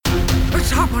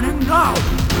What's happening now?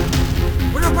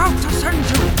 We're about to send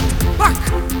you back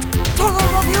to the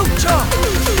future!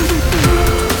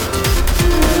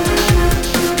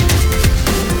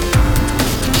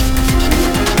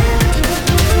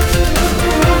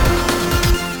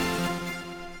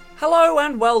 Hello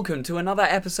and welcome to another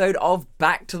episode of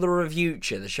Back to the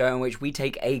Reviewture, the show in which we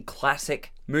take a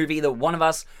classic movie that one of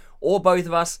us or both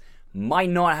of us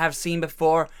might not have seen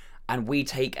before, and we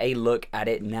take a look at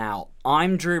it now.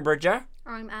 I'm Drew Bridger.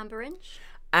 I'm Amber Inch.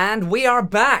 And we are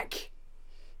back.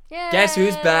 Yay! Guess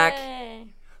who's back?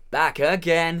 Back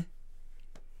again.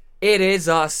 It is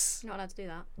us. You're not allowed to do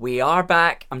that. We are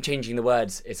back. I'm changing the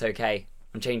words. It's okay.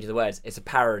 I'm changing the words. It's a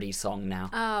parody song now.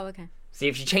 Oh, okay. See,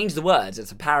 if you change the words,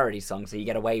 it's a parody song, so you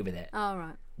get away with it. Oh,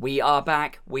 right. We are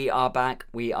back, we are back,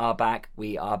 we are back,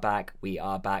 we are back, we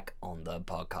are back on the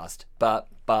podcast.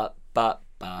 Ba-da-da.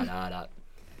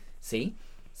 See?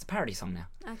 It's a parody song now.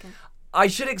 Okay. I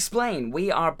should explain,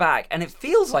 we are back, and it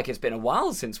feels like it's been a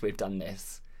while since we've done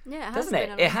this. Yeah, it has. Doesn't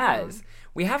it? It has.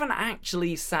 We haven't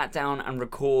actually sat down and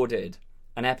recorded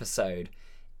an episode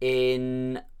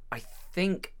in, I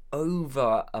think,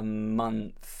 over a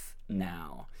month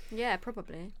now. Yeah,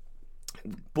 probably.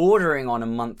 Bordering on a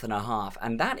month and a half,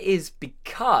 and that is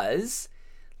because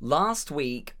last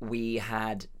week we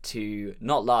had to,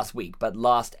 not last week, but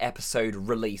last episode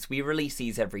release, we release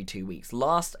these every 2 weeks,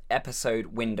 last episode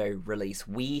window release,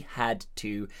 we had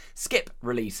to skip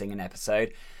releasing an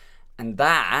episode, and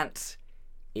that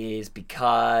is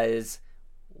because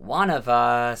one of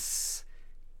us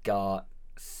got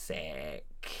sick.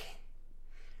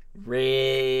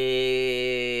 Really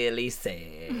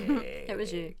sick. It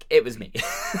was you. It was me.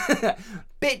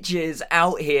 Bitches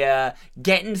out here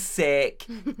getting sick,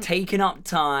 taking up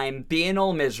time, being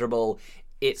all miserable.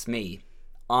 It's me.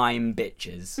 I'm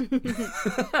bitches.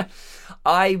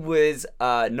 I was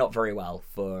not very well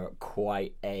for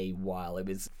quite a while. It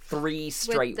was 3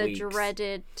 straight weeks. With the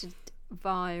dreaded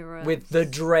virus. With the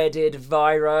dreaded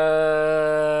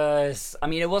virus. I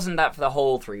mean, it wasn't that for the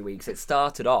whole 3 weeks. It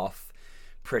started off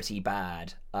pretty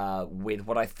bad, with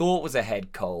what I thought was a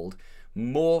head cold,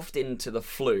 morphed into the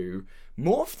flu,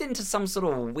 morphed into some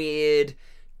sort of weird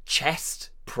chest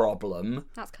problem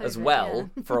as well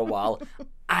for a while,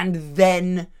 and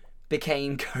then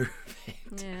became COVID.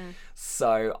 Yeah.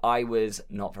 So I was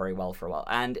not very well for a while,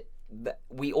 and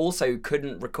we also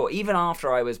couldn't record, even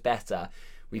after I was better,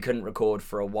 we couldn't record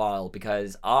for a while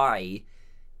because after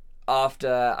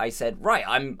I said, right,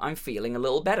 I'm feeling a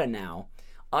little better now,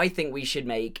 I think we should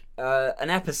make an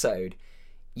episode.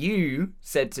 You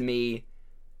said to me,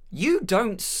 you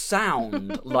don't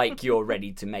sound like you're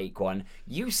ready to make one.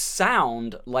 You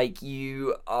sound like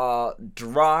you are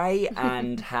dry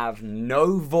and have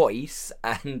no voice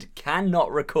and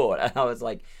cannot record. And I was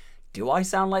like, do I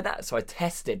sound like that? So I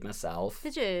tested myself.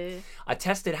 Did you? I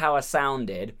tested how I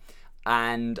sounded,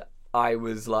 and I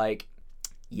was like,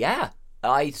 yeah.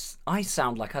 I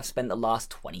sound like I've spent the last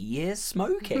 20 years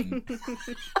smoking.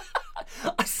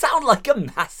 I sound like a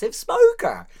massive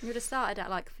smoker. You would have started at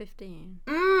like 15.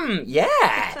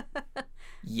 Yeah.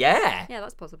 Yeah. Yeah,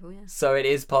 that's possible, yeah. So it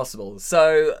is possible.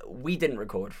 So we didn't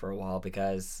record for a while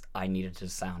because I needed to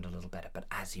sound a little better. But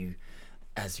as you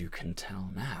can tell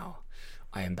now,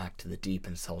 I am back to the deep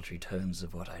and sultry tones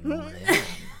of what I normally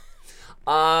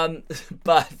am.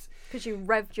 But... Because you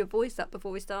revved your voice up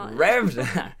before we started.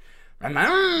 Revved... I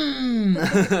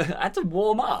had to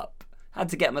warm up. Had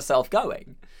to get myself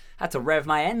going. Had to rev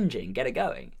my engine, get it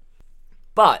going.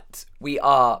 But we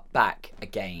are back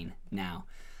again now.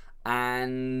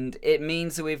 And it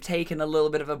means that we've taken a little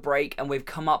bit of a break and we've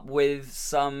come up with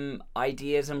some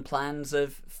ideas and plans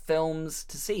of films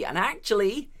to see. And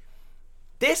actually,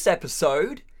 this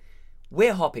episode,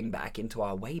 we're hopping back into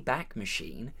our way back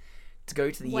machine to go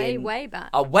to the way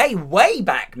back. A way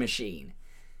back machine.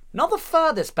 Not the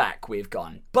furthest back we've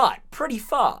gone, but pretty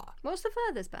far. What's the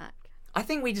furthest back? I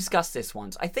think we discussed this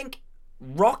once. I think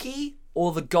Rocky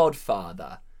or The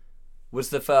Godfather was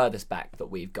the furthest back that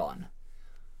we've gone.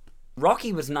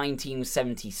 Rocky was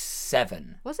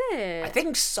 1977. Was it? I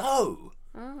think so.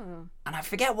 Oh. And I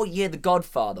forget what year The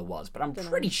Godfather was, but I'm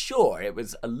pretty sure it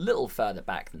was a little further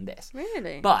back than this.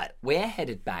 Really? But we're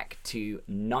headed back to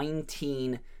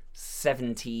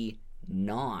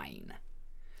 1979.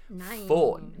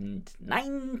 For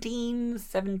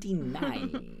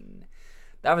 1979.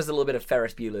 That was a little bit of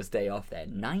Ferris Bueller's Day Off there.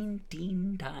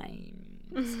 19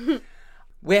 times.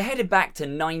 We're headed back to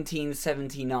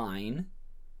 1979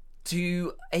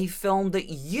 to a film that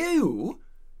you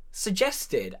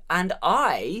suggested, and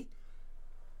I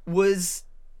was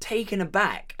taken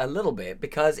aback a little bit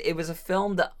because it was a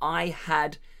film that I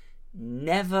had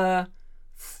never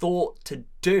thought to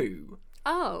do.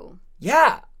 Oh.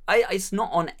 Yeah, it's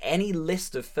not on any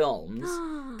list of films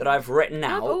that I've written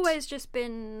out. I've always just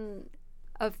been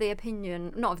of the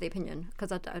opinion, not of the opinion,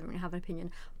 because I don't really have an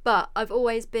opinion, but I've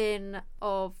always been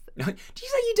of... Do you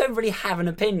say you don't really have an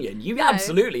opinion? You No.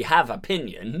 absolutely have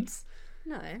opinions.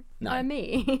 No. No. I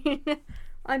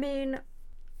mean,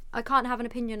 I can't have an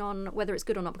opinion on whether it's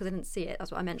good or not because I didn't see it.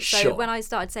 That's what I meant. So Sure. when I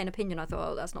started saying opinion, I thought,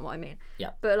 oh, that's not what I mean.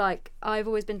 Yeah. But, like, I've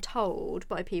always been told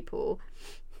by people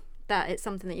that it's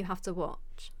something that you have to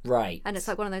watch. Right. And it's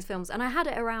like one of those films. And I had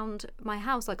it around my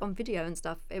house, like on video and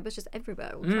stuff. It was just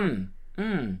everywhere all the time.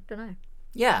 Don't know.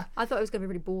 Yeah. I thought it was going to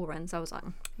be really boring, so I was like,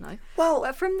 no. Well,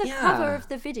 But from the yeah. cover of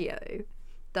the video,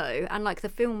 though, and like the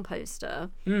film poster,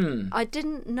 I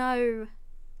didn't know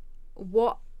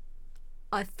what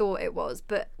I thought it was.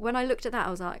 But when I looked at that, I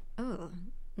was like, oh,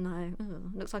 no,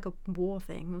 looks like a war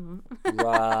thing.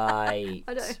 Right.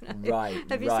 I don't know. Right.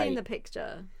 Have you right. seen the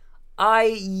picture?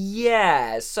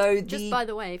 Yeah. So Just by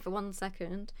the way, for 1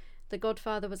 second, The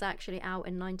Godfather was actually out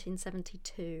in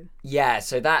 1972. Yeah,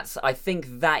 so I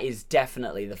think that is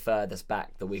definitely the furthest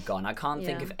back that we've gone. I can't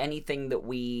think Yeah. of anything that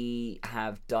we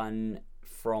have done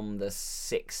from the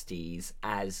 60s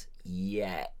as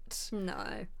yet.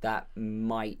 No, That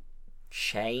might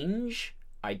change.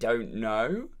 I don't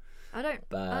know. I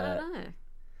don't know.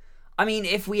 I mean,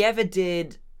 if we ever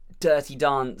did Dirty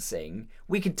Dancing,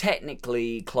 we could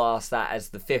technically class that as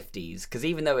the 50s, because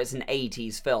even though it's an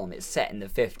 80s film, it's set in the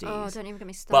 50s. Oh, don't even get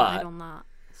me started But- on that.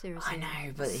 Seriously. I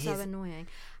know, but it's so his- annoying.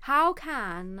 How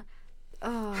can...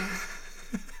 Oh,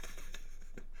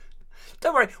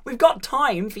 Don't worry, we've got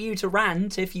time for you to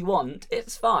rant if you want.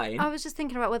 It's fine. I was just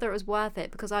thinking about whether it was worth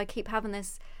it because I keep having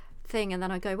this thing and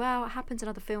then I go, well, it happens in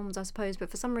other films, I suppose,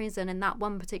 but for some reason in that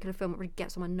one particular film it really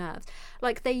gets on my nerves.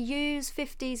 Like, they use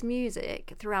 50s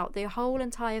music throughout the whole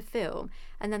entire film,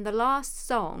 and then the last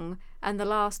song and the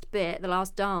last bit, the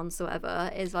last dance or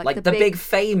whatever, is like the big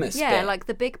famous yeah, bit. like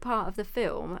the big part of the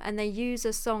film, and they use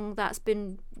a song that's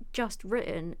been just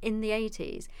written in the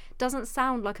 80s. Doesn't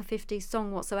sound like a 50s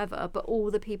song whatsoever, but all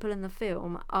the people in the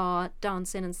film are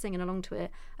dancing and singing along to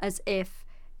it as if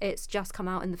it's just come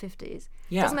out in the 50s.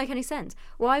 Yeah. Doesn't make any sense.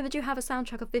 Why would you have a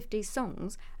soundtrack of 50s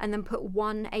songs and then put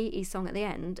one 80s song at the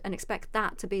end and expect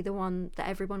that to be the one that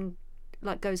everyone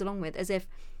like goes along with, as if,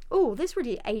 oh, this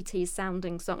really 80s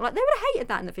sounding song. Like, they would have hated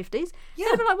that in the 50s. Yeah. They'd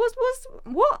have been like,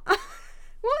 what?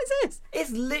 What is this? It's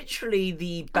literally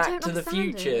the Back don't to the understand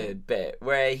Future it. bit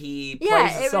where he plays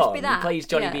Yeah, the it song. would be that. He plays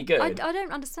Johnny Yeah. Be Good. I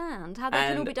don't understand how they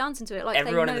can all And be dancing to it. Like,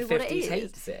 Everyone they know in the what it 50s is.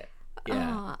 hates it.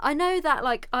 Yeah. I know that,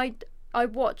 like, I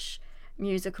watch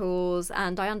musicals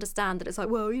and I understand that it's like,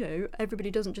 well, you know, everybody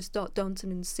doesn't just start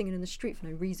dancing and singing in the street for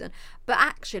no reason. But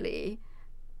actually,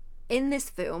 in this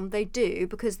film, they do,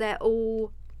 because they're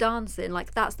all dancing.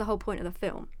 Like, that's the whole point of the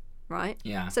film, right?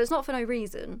 Yeah. So it's not for no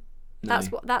reason. No.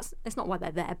 It's not why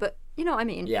they're there, but you know what I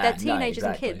mean? Yeah, They're no, teenagers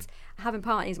exactly. and kids having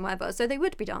parties and whatever, so they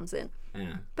would be dancing.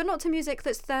 Yeah. But not to music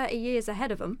that's 30 years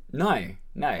ahead of them. No.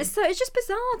 It's just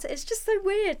bizarre. It's just so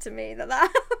weird to me that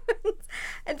happens.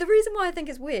 And the reason why I think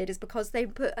it's weird is because they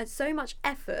put so much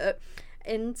effort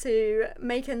into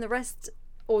making the rest,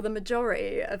 or the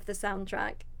majority of the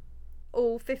soundtrack,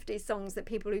 all 50 songs that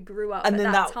people who grew up And at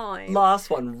then that that time. last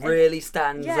one really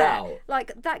stands out.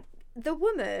 Like that, the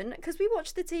woman, because we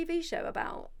watched the TV show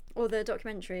about, or the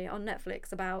documentary on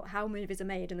Netflix about how movies are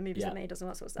made and the movies that made us and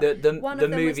all that sort of stuff. One The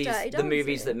of them was movies Dirty the movies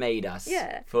Dancing. that made us.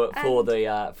 Yeah, For and-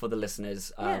 the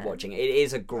listeners Yeah. watching. It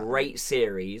is a great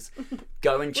series.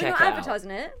 Go and We're check not it out.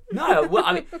 advertising it. No, well,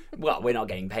 I mean, we're not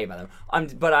getting paid by them.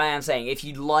 But I am saying, if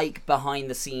you like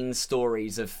behind-the-scenes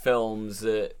stories of films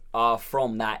that are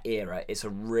from that era, it's a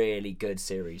really good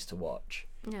series to watch.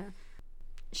 Yeah.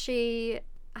 She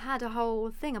had a whole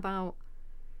thing about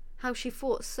how she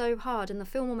fought so hard and the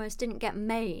film almost didn't get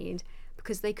made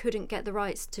because they couldn't get the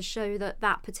rights to show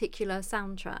that particular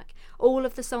soundtrack. All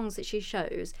of the songs that she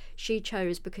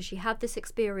chose because she had this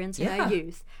experience in Yeah. her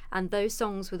youth, and those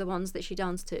songs were the ones that she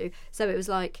danced to. So it was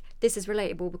like, this is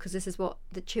relatable because this is what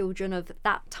the children of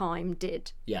that time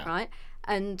did. Yeah. Right?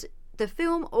 And the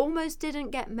film almost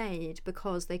didn't get made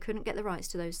because they couldn't get the rights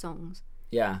to those songs.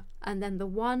 Yeah. And then the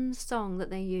one song that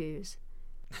they use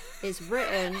is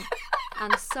written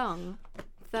and sung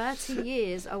 30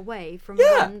 years away from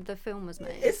Yeah. when the film was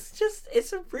made. It's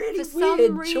a really For weird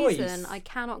some choice. reason, I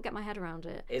cannot get my head around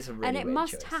it. It's a really and it weird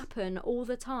must choice. happen all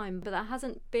the time, but there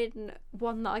hasn't been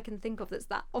one that I can think of that's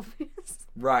that obvious.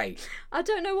 Right. I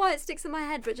don't know why it sticks in my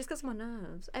head, but it just gets on my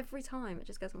nerves. Every time it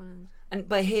just gets on my nerves.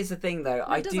 But here's the thing, though.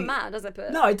 It doesn't matter, does it?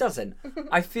 But No, it doesn't.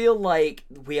 I feel like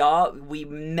we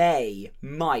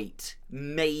might,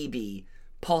 maybe,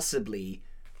 possibly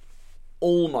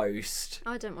almost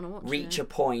I don't want to watch reach it. a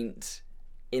point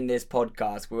in this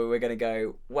podcast where we're going to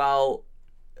go, well,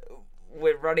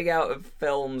 we're running out of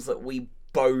films that we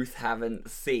both haven't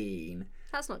seen.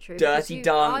 That's not true. Dirty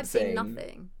because I've Dancing. seen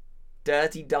nothing.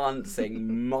 Dirty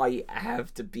Dancing might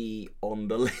have to be on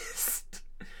the list.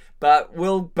 But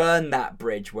we'll burn that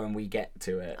bridge when we get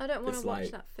to it. I don't want It's to watch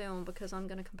like- that film because I'm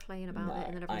going to complain about No, it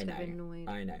and then everyone's going to be annoyed.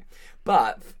 I know.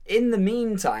 But in the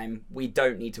meantime, we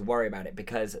don't need to worry about it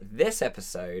because this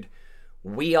episode,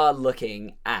 we are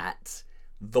looking at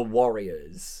The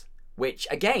Warriors, which,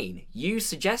 again, you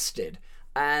suggested.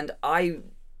 And I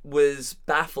was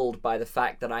baffled by the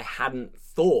fact that I hadn't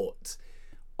thought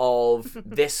of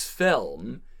this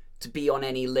film to be on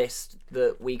any list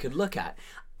that we could look at.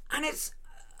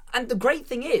 And the great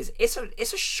thing is, it's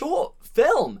a short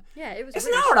film. Yeah, it was. It's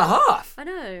an really hour and a half. I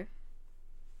know.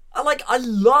 I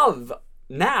love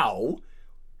now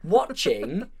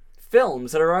watching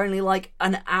films that are only like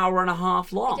an hour and a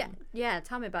half long. Yeah,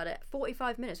 tell me about it.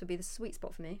 45 minutes would be the sweet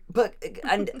spot for me. But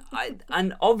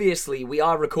and obviously we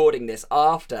are recording this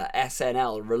after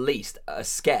SNL released a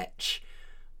sketch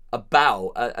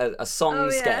about a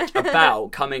song sketch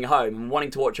about coming home and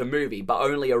wanting to watch a movie, but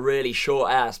only a really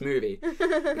short ass movie.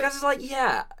 Because it's like,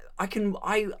 yeah,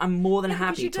 I'm more than happy to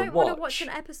watch. Because you don't want to watch an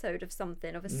episode of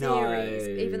something, of a series,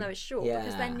 even though it's short,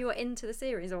 because then you're into the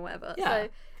series or whatever. Yeah. So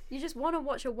you just want to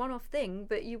watch a one-off thing,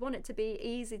 but you want it to be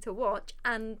easy to watch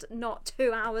and not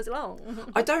 2 hours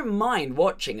long. I don't mind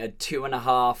watching a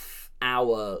 2.5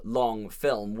 hour long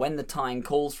film when the time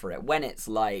calls for it, when it's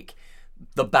like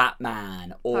The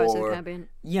Batman Pirates of the or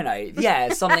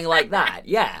Caribbean. Something like that.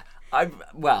 Yeah.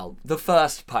 The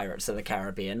first Pirates of the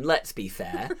Caribbean, let's be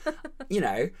fair.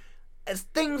 It's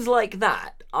things like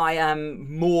that I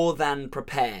am more than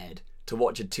prepared to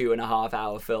watch a 2.5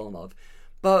 hour film of.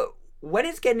 But when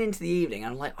it's getting into the evening,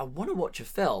 I'm like, I want to watch a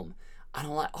film. And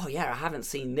I'm like, oh yeah, I haven't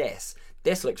seen this.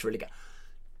 This looks really good.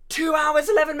 2 hours,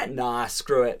 11 minutes? Nah,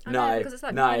 screw it. I know, No. because it's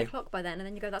like no. 9 o'clock by then, and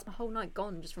then you go, that's my whole night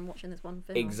gone just from watching this one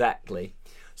film. Exactly.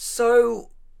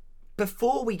 So,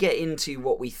 before we get into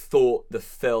what we thought the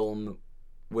film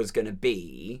was going to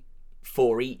be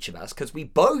for each of us, because we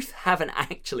both haven't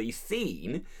actually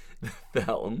seen the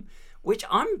film, which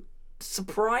I'm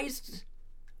surprised...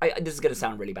 this is going to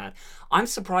sound really bad. I'm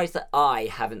surprised that I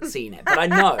haven't seen it, but I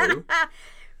know...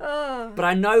 But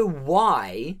I know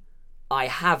why I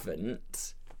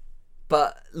haven't.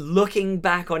 But looking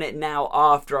back on it now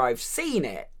after I've seen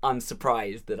it, I'm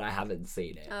surprised that I haven't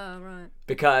seen it. Oh, right.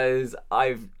 Because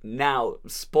I've now,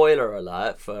 spoiler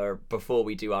alert for before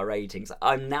we do our ratings,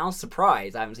 I'm now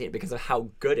surprised I haven't seen it because of how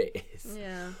good it is.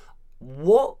 Yeah.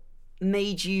 What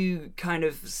made you kind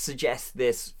of suggest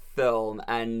this film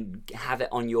and have it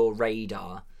on your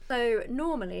radar? So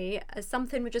normally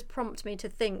something would just prompt me to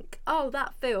think, oh,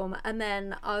 that film, and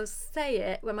then I'll say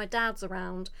it when my dad's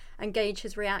around and gauge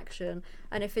his reaction.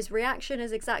 And if his reaction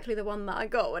is exactly the one that I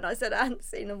got when I said I hadn't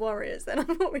seen The Warriors, then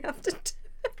I'm what we have to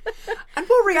do. And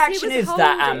what reaction is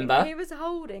that, Amber? He was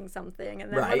holding something,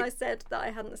 and then when I said that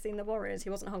I hadn't seen The Warriors, he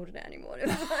wasn't holding it anymore. It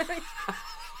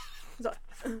was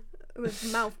like, with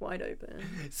his mouth wide open.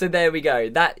 So there we go.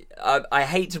 That I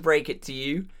hate to break it to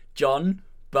you, John,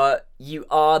 but you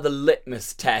are the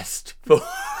litmus test for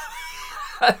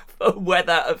for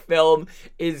whether a film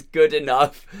is good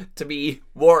enough to be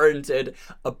warranted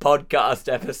a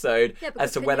podcast episode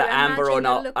as to whether Amber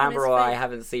or I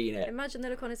haven't seen it. Imagine the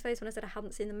look on his face when I said I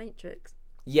hadn't seen The Matrix.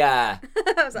 Yeah.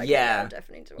 I was like, yeah,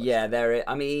 definitely to watch. Yeah, there.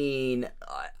 I mean,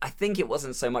 I think it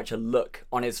wasn't so much a look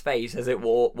on his face as it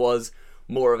was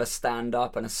more of a stand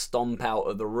up and a stomp out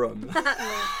of the room.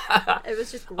 It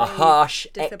was just a harsh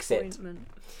exit. disappointment.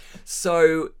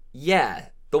 So, yeah,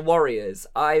 The Warriors.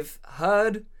 I've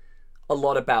heard a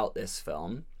lot about this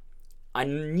film. I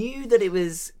knew that it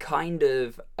was kind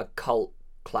of a cult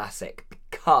classic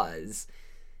because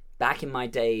back in my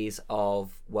days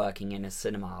of working in a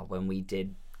cinema when we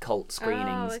did cult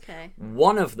screenings,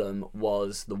 one of them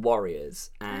was The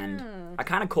Warriors, and I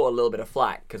kind of caught a little bit of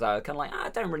flack because I was kind of like, I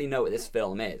don't really know what this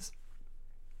film is.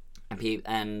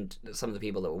 And some of the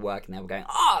people that were working there were going,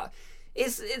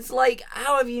 it's like,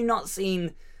 how have you not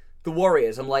seen The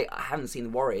Warriors? I'm like, I haven't seen The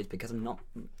Warriors because I'm not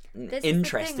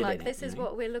interested in it. This is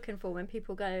what we're looking for when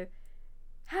people go,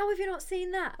 how have you not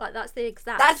seen that? Like, that's the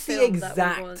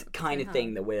exact kind of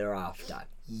thing that we're after.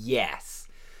 Yes.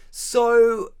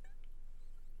 So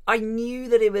I knew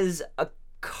that it was a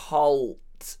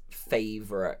cult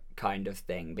favourite kind of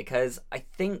thing because I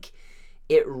think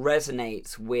it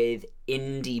resonates with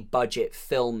indie budget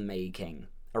filmmaking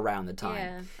around the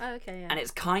time. Yeah. And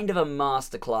it's kind of a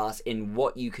masterclass in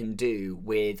what you can do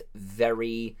with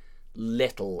very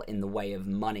little in the way of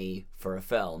money for a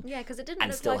film. Yeah, because it didn't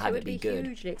And look still like have it it would be be good.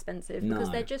 hugely expensive. No.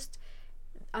 Because they're just...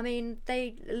 I mean,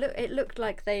 it looked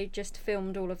like they just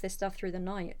filmed all of this stuff through the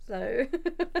night. So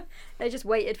they just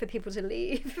waited for people to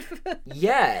leave.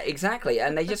 Yeah, exactly.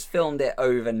 And they just filmed it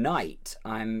overnight,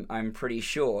 I'm pretty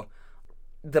sure.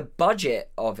 The budget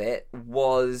of it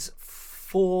was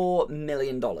 $4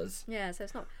 million. Yeah, so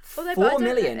it's not... Although, $4 but I don't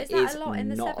million know, is that is a lot in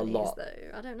the not a 70s, lot.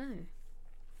 though? I don't know.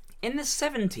 In the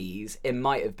 70s, it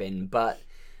might have been, but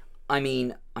I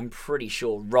mean, I'm pretty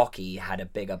sure Rocky had a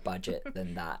bigger budget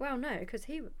than that. Well, no, because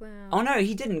he... Well, Oh no,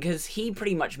 he didn't, because he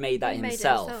pretty much made that he made it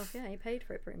himself. himself. Yeah, he paid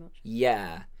for it pretty much.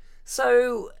 Yeah.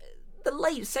 So, the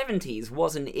late 70s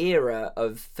was an era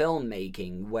of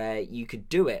filmmaking where you could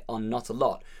do it on not a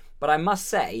lot. But I must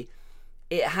say,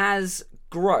 it has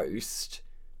grossed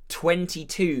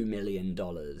 $22 million.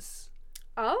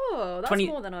 Oh, that's 20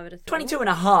 more than I would have thought.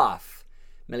 $22.5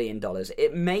 million.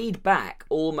 It made back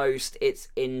almost its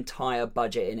entire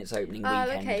budget in its opening Oh,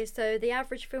 weekend. okay, so the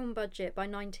average film budget by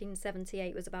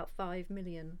 1978 was about $5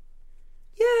 million.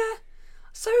 Yeah.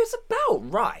 So it's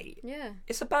about right. Yeah.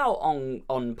 It's about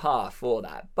on par for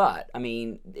that. But, I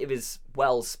mean, it was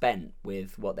well spent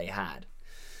with what they had.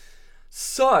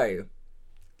 So,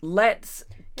 let's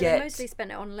They get... mostly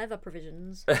spent it on leather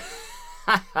provisions.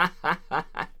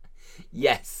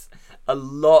 Yes, a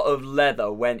lot of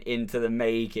leather went into the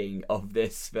making of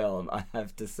this film, I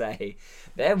have to say.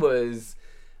 There was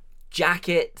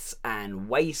jackets and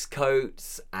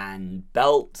waistcoats and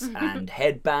belts and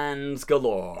headbands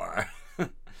galore.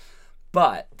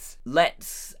 But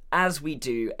let's, as we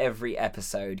do every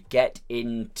episode, get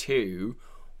into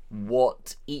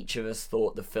what each of us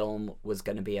thought the film was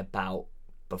going to be about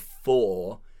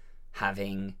before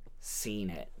having seen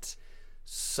it.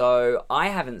 So, I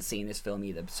haven't seen this film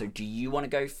either, so do you want to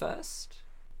go first?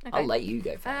 Okay. I'll let you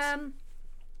go first.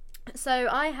 So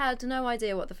I had no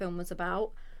idea what the film was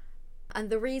about, and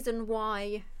the reason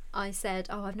why I said,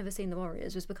 "Oh, I've never seen The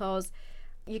Warriors," was because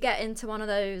you get into one of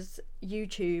those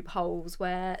YouTube holes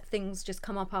where things just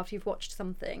come up after you've watched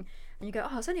something, and you go,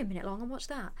 "Oh, it's only a minute long. I'll watch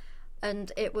that."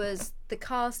 And it was the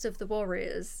cast of The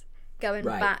Warriors going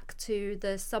Right. back to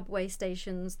the subway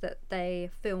stations that they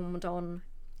filmed on.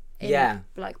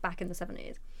 Like back in the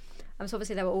 70s. So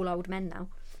obviously they were all old men now.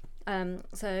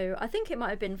 So I think it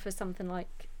might have been for something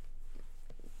like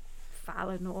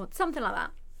Fallon or something like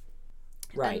that.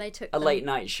 Right, And they took a them- late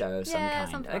night show of some Yeah,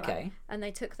 kind. something like Okay. that. And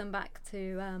they took them back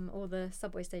to all the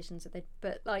subway stations that they...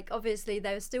 But like obviously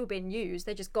they were still being used.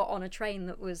 They just got on a train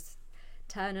that was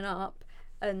turning up.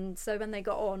 And so when they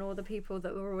got on, all the people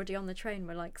that were already on the train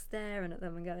were like staring at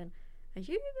them and going, "Are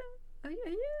you... Are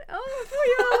you? Oh, I thought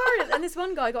you were Warriors." And this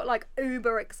one guy got like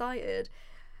uber excited,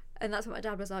 and that's what my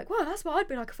dad was like. "Well, that's what I'd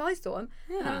be like if I saw him."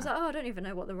 And I was like, "Oh, I don't even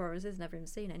know what The Warriors is. Never even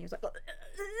seen it." And he was like,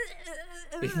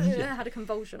 had a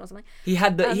convulsion or something. He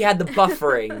had the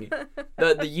buffering,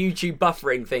 the YouTube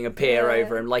buffering thing appear Yeah.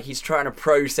 over him, like he's trying to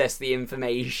process the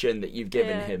information that you've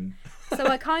given Yeah. him. So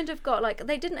I kind of got like,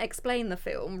 they didn't explain the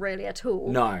film really at all.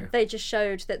 No. They just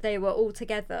showed that they were all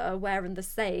together wearing the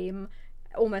same,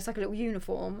 almost like a little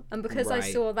uniform. And because I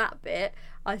Right. saw that bit,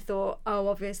 I thought, oh,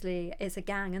 obviously it's a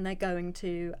gang and they're going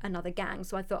to another gang.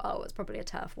 So I thought, oh, it's probably a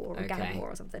turf war or a gang Okay.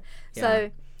 war or something. Yeah.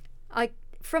 So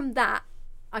from that,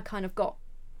 I kind of got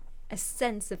a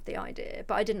sense of the idea,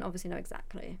 but I didn't obviously know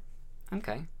exactly.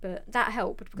 Okay. But that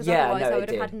helped because Yeah, otherwise no, I it would have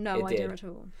did. had no It idea did. at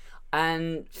all.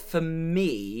 And for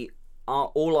me,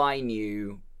 all I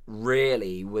knew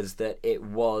really was that it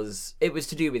was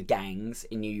to do with gangs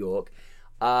in New York.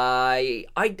 I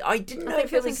didn't know I think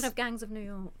if you're it was. thinking of Gangs of New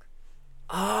York.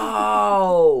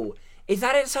 Oh, is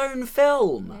that its own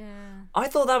film? Yeah. I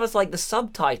thought that was like the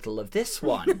subtitle of this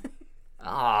one.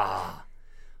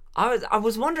 I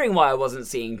was wondering why I wasn't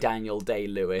seeing Daniel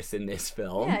Day-Lewis in this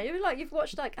film. Yeah, you're like, you've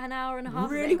watched like an hour and a half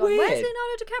of it Really and gone, where's weird.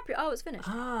 Leonardo DiCaprio? Oh, it's finished.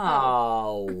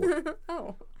 Oh.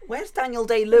 Oh. Where's Daniel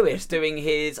Day-Lewis doing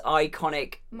his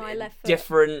iconic My left foot.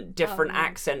 different Oh.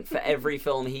 accent for every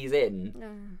film he's in?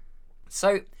 No.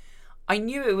 So, I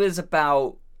knew it was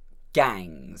about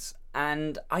gangs,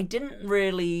 and I didn't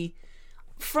really...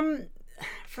 From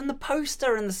the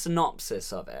poster and the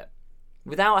synopsis of it,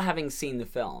 without having seen the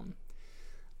film,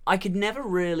 I could never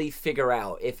really figure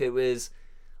out if it was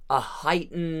a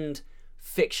heightened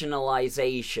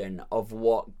fictionalization of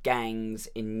what gangs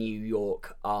in New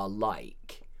York are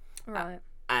like. Right.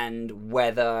 And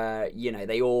whether,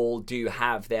 they all do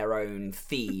have their own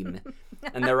theme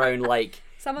and their own, like,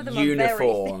 Some of them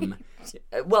uniform.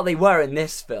 are Well, they were in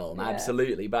this film, Yeah.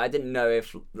 absolutely. But I didn't know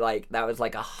if, like, that was,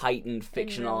 like, a heightened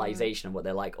fictionalization of what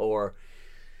they're like, or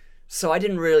So I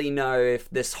didn't really know if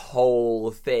this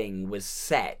whole thing was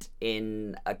set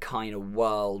in a kind of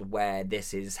world where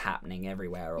this is happening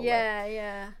everywhere. Or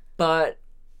Yeah. But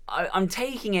I'm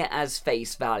taking it as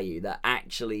face value that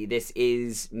actually this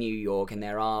is New York and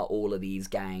there are all of these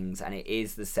gangs and it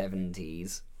is the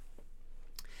 70s.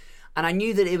 And I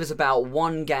knew that it was about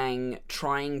one gang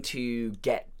trying to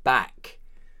get back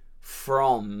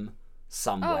from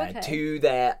somewhere to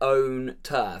their own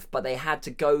turf, but they had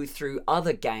to go through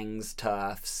other gangs'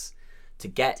 turfs to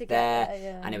get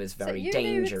there, and it was very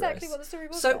dangerous. Knew exactly what the story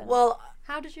was. So, then? well,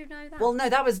 how did you know that? well, no,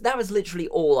 that was literally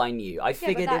all I knew. I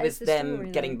figured it was them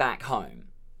story, getting back home,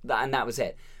 and that was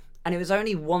it. And it was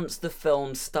only once the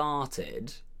film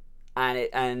started,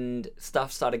 and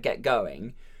stuff started get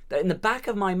going, that in the back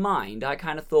of my mind, I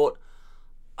kind of thought,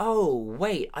 oh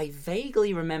wait, I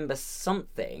vaguely remember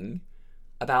something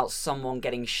about someone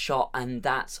getting shot, and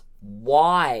that's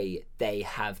why they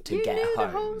have to get home. You knew the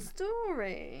whole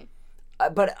story.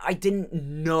 But I didn't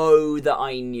know that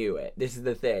I knew it. This is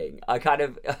the thing. I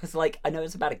was like, I know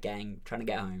it's about a gang trying to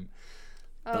get home.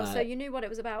 Oh, but... so you knew what it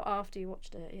was about after you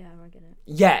watched it. Yeah, I get it.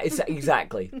 Yeah,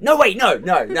 exactly. No, wait, no.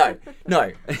 Don't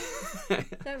lie.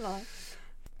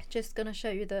 Just going to show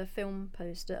you the film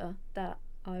poster that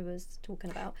I was talking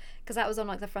about, because that was on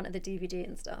like the front of the DVD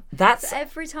and stuff. So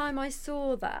every time I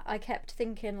saw that, I kept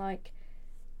thinking like,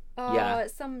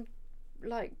 it's some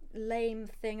like lame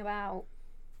thing about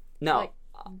like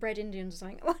Red Indians or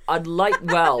something. I'd like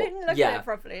I didn't look at it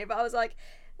properly, but I was like,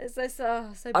 it's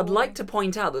so boring. I'd like to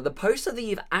point out that the poster that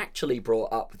you've actually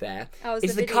brought up there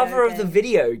is the video cover game. of the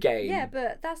video game. Yeah,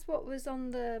 but that's what was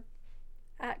on the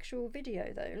actual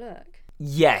video though. Look.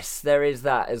 Yes, there is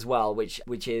that as well, which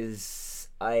is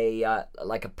a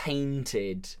like a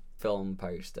painted film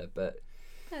poster, but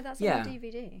no, that's on the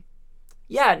DVD.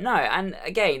 Yeah, no, and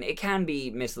again, it can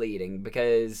be misleading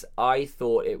because I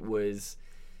thought it was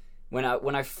when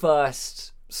I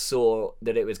first saw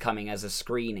that it was coming as a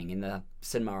screening in the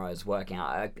cinema I was working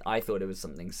at. I thought it was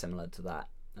something similar to that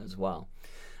as well.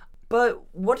 But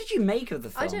what did you make of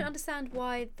the film? I don't understand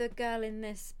why the girl in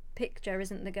this picture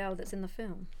isn't the girl that's in the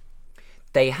film.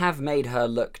 They have made her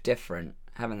look different,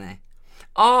 haven't they?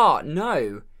 Oh,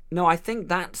 no, I think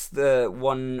that's the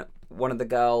one of the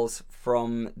girls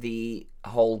from the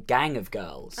whole gang of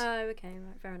girls. Oh, okay,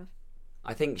 right, fair enough.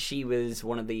 I think she was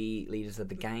one of the leaders of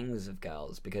the gangs of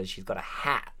girls because she's got a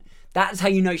hat. That's how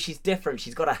you know she's different.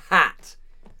 She's got a hat.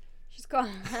 She's got a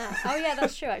hat. Oh, yeah,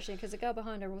 that's true, actually, because the girl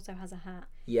behind her also has a hat.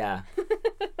 Yeah.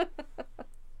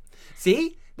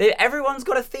 See? Everyone's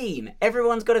got a theme.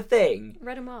 Everyone's got a thing.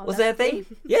 Red and Wild. Was there a theme?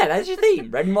 Yeah, that's your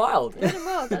theme. Red and Wild. Red and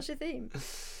Wild, that's your theme.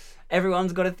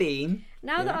 Everyone's got a theme.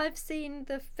 Now that I've seen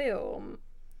the film,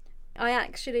 I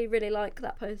actually really like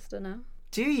that poster now.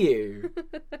 Do you?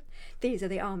 These are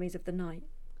the armies of the night.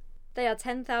 They are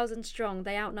 10,000 strong.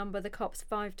 They outnumber the cops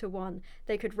 5-1.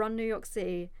 They could run New York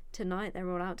City. Tonight they're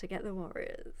all out to get the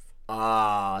warriors.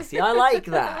 Ah, see, I like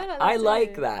that. I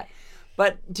like that.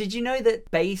 But did you know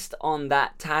that based on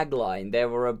that tagline, there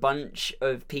were a bunch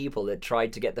of people that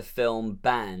tried to get the film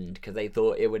banned because they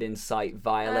thought it would incite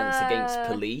violence against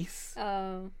police?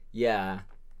 Oh. Yeah.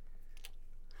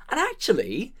 And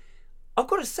actually, I've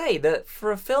got to say that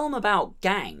for a film about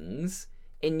gangs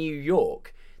in New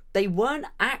York, they weren't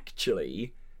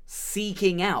actually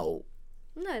seeking out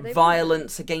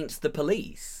violence against the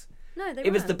police. No, they weren't.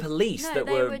 It was the police that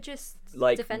were just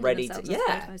like defending ready themselves, to.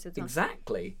 Yeah, most of the time.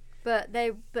 exactly. But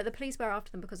the police were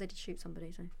after them because they did shoot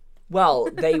somebody. So. Well,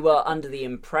 they were under the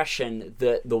impression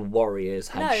that the warriors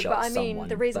had shot someone. No, but I mean,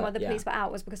 the reason why the police were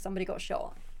out was because somebody got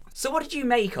shot. So what did you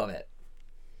make of it?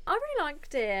 I really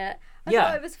liked it. I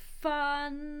thought it was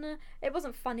fun. It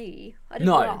wasn't funny. I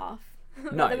didn't laugh.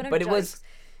 No, but jokes. It was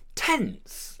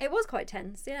tense. It was quite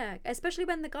tense, yeah. Especially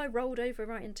when the guy rolled over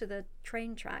right into the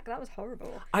train track. That was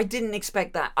horrible. I didn't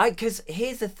expect that. Because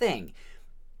here's the thing.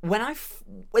 When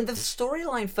the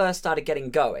storyline first started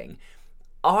getting going,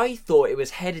 I thought it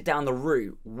was headed down the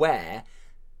route where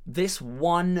this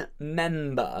one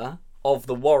member of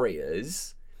the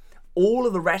Warriors, all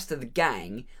of the rest of the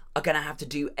gang, are going to have to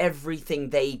do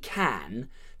everything they can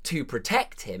to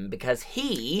protect him because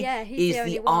he is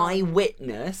the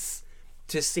eyewitness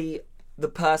to see the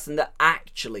person that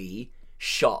actually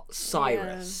shot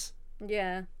Cyrus.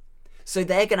 Yeah. So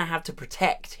they're going to have to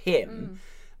protect him.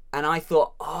 And I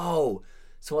thought,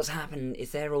 so what's happened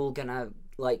is they're all going to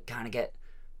like kind of get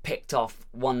picked off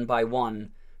one by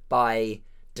one by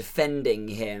defending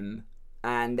him.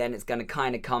 And then it's going to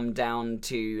kind of come down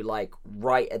to like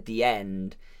right at the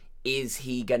end, is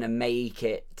he going to make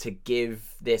it to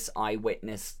give this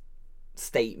eyewitness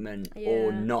statement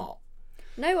or not?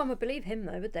 No one would believe him,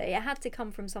 though, would they? It had to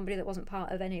come from somebody that wasn't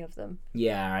part of any of them.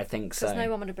 Yeah, I think so. Because no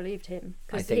one would have believed him.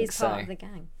 Because think he's part so. of the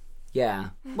gang. Yeah.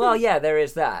 Well, yeah, there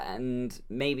is that, and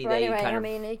maybe Well, they anyway, kind I of...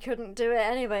 mean, he couldn't do it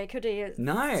anyway, could he?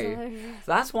 No. So-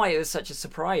 That's why it was such a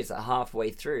surprise that halfway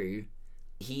through,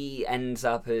 he ends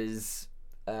up as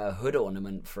a hood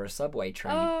ornament for a subway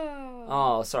train.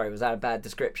 Oh, sorry, was that a bad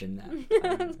description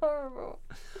there? It's horrible.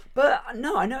 But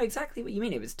no, I know exactly what you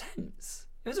mean. It was tense.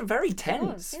 It was a very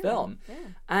tense yeah, film. yeah.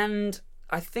 And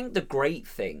I think the great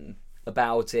thing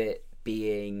about it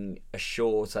being a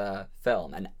shorter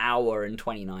film, an hour and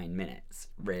 29 minutes,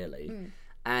 really.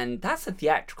 And that's a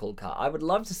theatrical cut. I would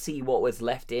love to see what was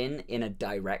left in a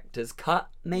director's cut,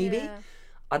 maybe. Yeah.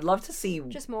 I'd love to see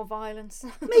Just more violence.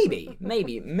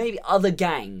 maybe other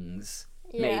gangs.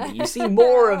 Yeah. Maybe you see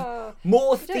more You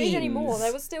don't themes. need any more.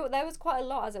 There was quite a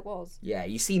lot as it was. Yeah,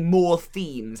 you see more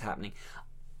themes happening.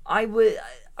 I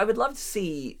would love to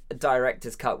see a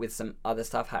director's cut with some other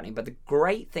stuff happening, but the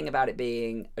great thing about it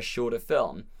being a shorter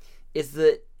film is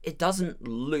that it doesn't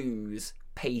lose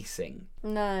pacing.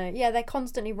 No, yeah, they're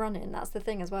constantly running. That's the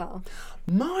thing as well.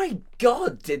 My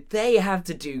God, did they have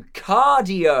to do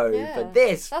cardio for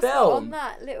this That's film? on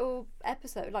that little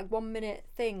episode, like 1 minute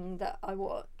thing that I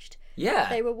watched. Yeah.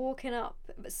 They were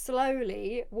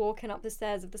slowly walking up the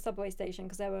stairs of the subway station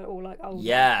because they were all like, oh.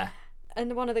 Yeah.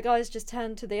 And one of the guys just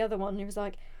turned to the other one and he was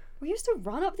like, we used to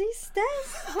run up these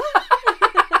stairs?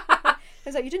 What? He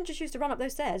was like, you didn't just used to run up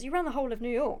those stairs, you ran the whole of New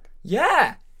York.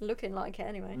 Yeah. Looking like it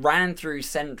anyway. Ran through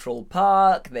Central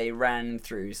Park, they ran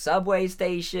through subway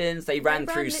stations, they ran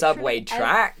through subway literally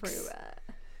tracks. everywhere.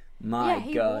 My Yeah,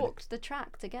 he God. walked the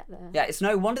track to get there. Yeah, it's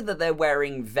no wonder that they're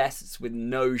wearing vests with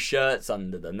no shirts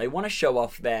under them. They want to show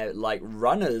off their, like,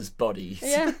 runners' bodies.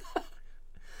 Yeah.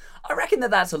 I reckon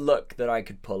that's a look that I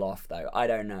could pull off, though. I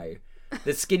don't know.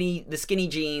 The skinny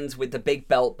jeans with the big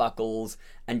belt buckles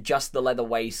and just the leather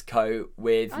waistcoat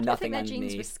with I don't nothing think their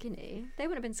underneath. jeans were skinny. They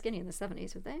wouldn't have been skinny in the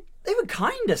 70s, would they? They were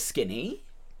kind of skinny.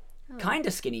 Kind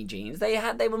of skinny jeans. They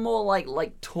were more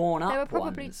like torn up They were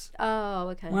probably... ones. Oh,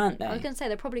 okay. Weren't they? I was going to say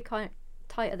they're probably kind of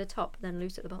tight at the top then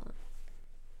loose at the bottom.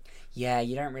 Yeah,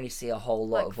 you don't really see a whole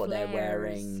lot Like of what they're flares.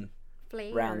 wearing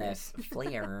Flares. around their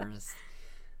flares.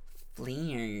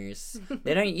 Flares.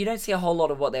 You don't see a whole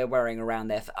lot of what they're wearing around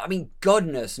their. I mean,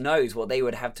 goodness knows what they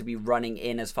would have to be running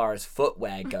in as far as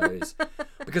footwear goes,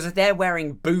 because if they're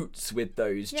wearing boots with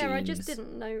those jeans, I just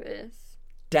didn't notice.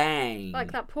 Dang.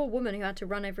 Like that poor woman who had to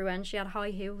run everywhere and she had high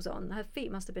heels on. Her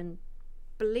feet must have been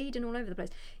bleeding all over the place.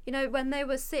 You know, when they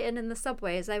were sitting in the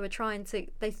subways,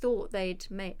 they thought they'd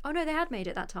made... Oh, no, they had made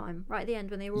it that time, right at the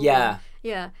end when they were all... Yeah.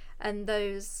 Yeah, and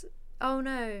those... Oh,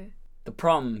 no. The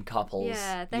prom couples.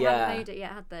 Yeah, they hadn't made it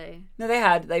yet, had they? No, they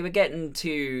had. They were getting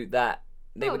to that.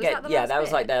 They Oh, were was that the Yeah, last that was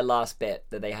bit? like their last bit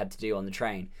that they had to do on the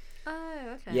train. Oh,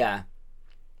 okay. Yeah.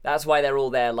 That's why they're all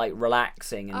there, like,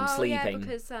 relaxing and sleeping. Yeah,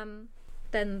 because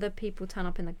then the people turn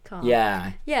up in the car.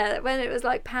 Yeah. Yeah, when it was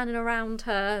like panning around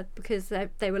her because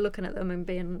they were looking at them and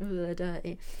being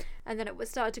dirty. And then it was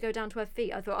started to go down to her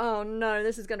feet. I thought, oh no,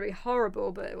 this is going to be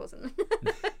horrible, but it wasn't.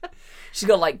 She's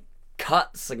got, like,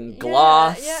 cuts and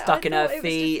glass stuck I in her thought it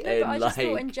was feet. just, no, but and I just like,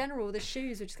 thought in general the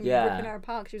shoes were just going to Yeah. be ripping her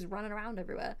apart 'cause she was running around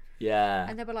everywhere. yeah.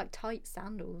 And they were like tight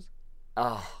sandals.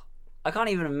 Oh, I can't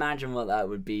even imagine what that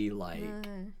would be like.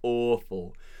 No.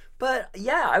 Awful. But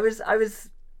yeah, I was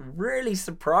really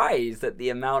surprised at the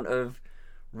amount of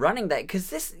running that, because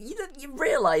this you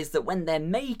realize that when they're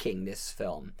making this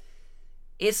film,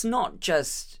 it's not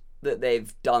just that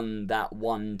they've done that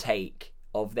one take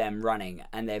of them running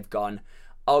and they've gone,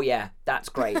 oh yeah, that's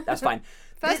great, that's fine.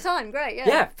 First time, great, yeah.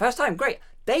 Yeah, first time, great.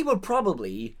 They were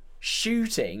probably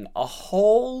shooting a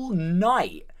whole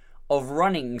night of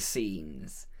running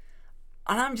scenes.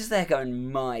 And I'm just there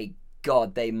going, my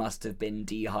God, they must have been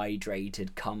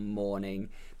dehydrated come morning.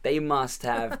 They must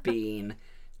have been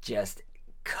just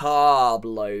carb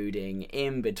loading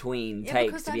in between Yeah,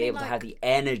 takes because, to I be mean, able to like, have the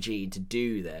energy to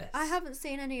do this. I haven't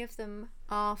seen any of them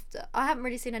after. I haven't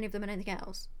really seen any of them in anything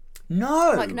else.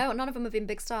 No. Like, no, none of them have been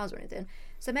big stars or anything.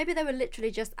 So maybe they were literally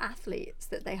just athletes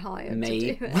that they hired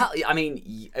Maybe. to do it. Well, I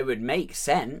mean, it would make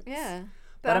sense. Yeah.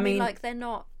 But But I I mean, mean- like, they're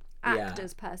not Yeah.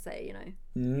 actors per se, you know.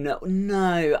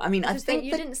 No. I mean, I Because think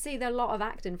you that- didn't see a lot of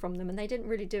acting from them, and they didn't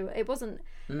really do it. It wasn't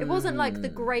like the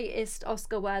greatest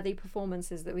Oscar-worthy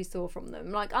performances that we saw from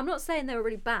them. Like, I'm not saying they were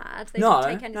really bad. They No,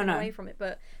 didn't take anything no. away from it,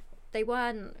 but they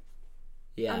weren't.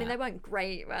 Yeah. I mean, they weren't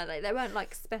great, were they? They weren't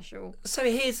like special. So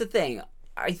here's the thing.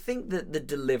 I think that the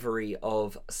delivery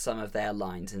of some of their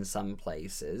lines in some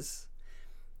places,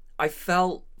 I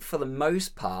felt for the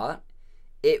most part,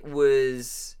 it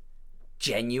was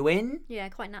genuine, Yeah,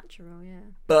 quite natural. Yeah.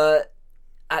 but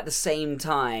at the same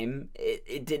time,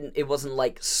 it wasn't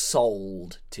like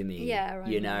sold to me. Yeah, right.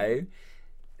 You know?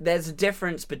 There's a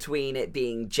difference between it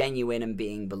being genuine and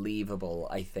being believable,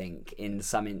 I think, in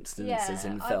some instances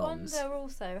in films. I wonder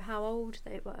also how old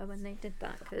they were when they did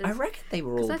that. I reckon they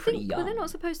were all pretty young.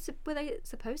 Were they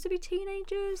supposed to be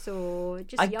teenagers or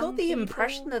just I young got the people?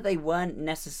 impression that they weren't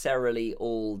necessarily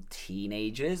all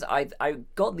teenagers. I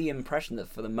got the impression that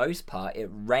for the most part it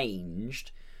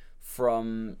ranged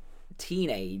from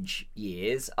teenage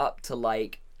years up to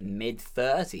like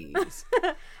mid-30s.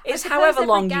 It's however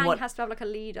long you want. Has to have like a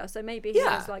leader, so maybe he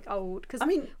was like old. Because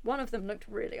one of them looked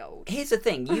really old. Here's the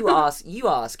thing: you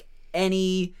ask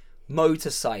any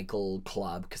motorcycle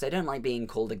club, because they don't like being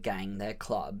called a gang; they're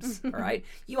clubs, right?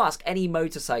 You ask any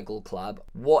motorcycle club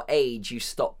what age you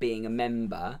stop being a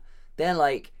member, they're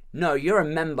like, "No, you're a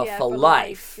member for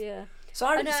life." Yeah. So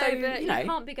I know, say, but you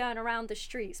can't be going around the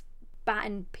streets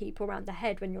batting people around the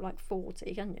head when you're like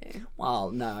 40, can you? Well,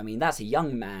 no, I mean that's a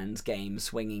young man's game,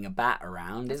 swinging a bat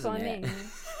around, That's isn't what it?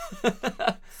 I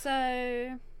mean.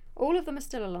 So all of them are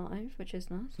still alive, which is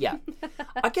nice. Yeah,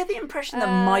 I get the impression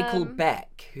that Michael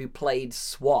Beck, who played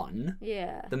Swan,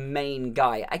 the main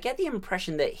guy, I get the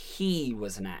impression that he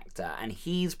was an actor, and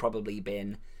he's probably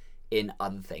been in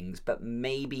other things, but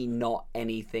maybe not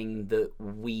anything that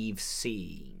we've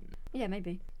seen. Yeah,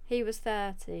 maybe. He was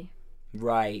 30.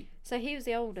 Right. So he was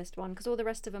the oldest one, because all the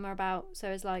rest of them are about, so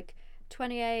it's like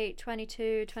 28,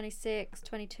 22, 26,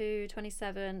 22,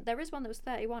 27. There is one that was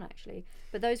 31 actually,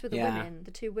 but those were the women,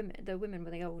 the women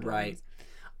were the older ones.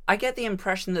 I get the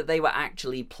impression that they were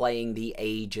actually playing the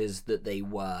ages that they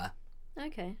were.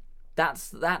 Okay.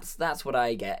 That's what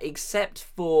I get, except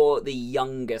for the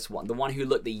youngest one, the one who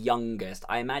looked the youngest.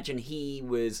 I imagine he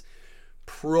was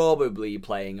probably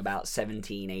playing about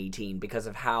 17, 18 because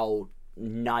of how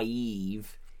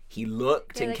naive he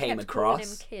looked and came across. Calling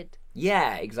him kid.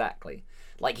 Yeah, exactly.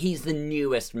 Like he's the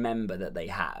newest member that they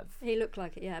have. He looked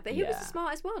like it, yeah, but he was the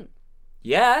smartest one.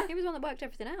 Yeah. He was the one that worked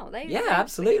everything out.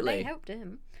 Absolutely. They helped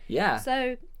him. Yeah.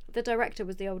 So the director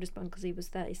was the oldest one because he was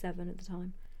 37 at the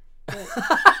time.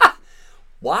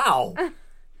 Wow.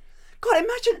 God,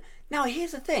 imagine. Now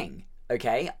here's the thing.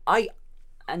 Okay, I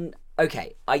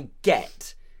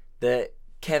get that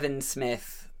Kevin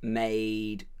Smith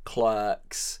made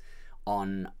Clerks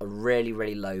on a really,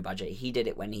 really low budget. He did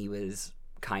it when he was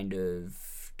kind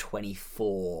of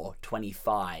 24,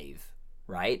 25,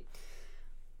 right?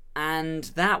 And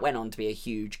that went on to be a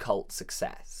huge cult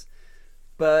success.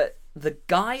 But the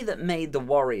guy that made The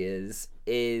Warriors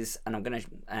is,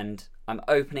 and I'm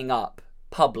opening up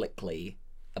publicly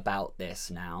about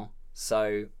this now.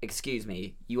 So, excuse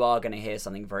me, you are going to hear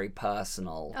something very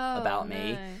personal about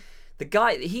me. The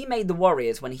guy, he made The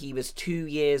Warriors when he was 2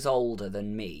 years older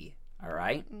than me,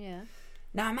 alright? Yeah.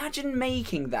 Now imagine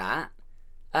making that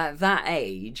at that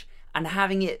age and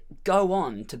having it go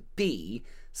on to be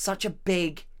such a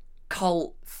big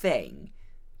cult thing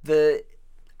that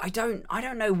I don't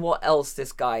know what else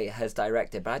this guy has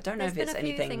directed, but I don't know if it's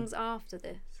anything. There's been a few things after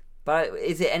this. But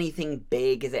is it anything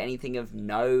big? Is it anything of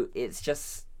note? It's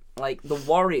just like The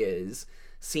Warriors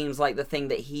seems like the thing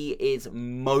that he is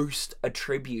most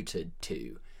attributed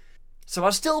to. So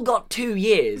I've still got 2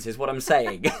 years, is what I'm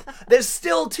saying. There's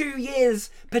still 2 years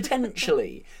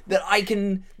potentially that I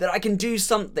can do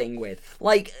something with.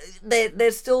 Like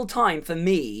there's still time for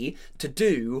me to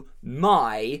do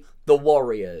my The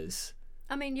Warriors.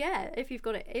 I mean, yeah, if you've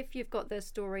got the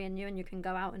story in you and you can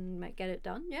go out and get it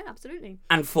done, yeah, absolutely.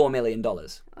 And $4 million.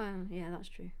 Yeah, that's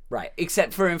true. Right,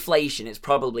 except for inflation, it's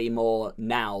probably more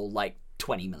now, like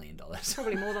 $20 million.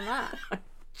 Probably more than that.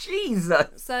 Jesus.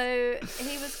 So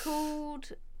he was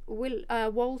called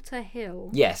Walter Hill.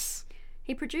 Yes.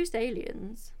 He produced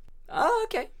Aliens. Oh,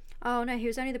 okay. Oh no, he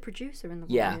was only the producer in The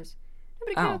Warriors.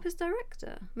 Nobody came up as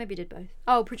director. Maybe he did both.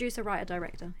 Oh, producer, writer,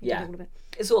 director. He did all of it.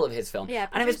 It's all of his film. Yeah,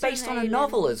 and it was based on a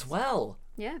novel as well.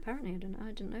 Yeah, apparently.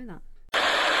 I didn't know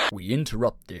that. We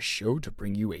interrupt this show to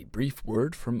bring you a brief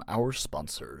word from our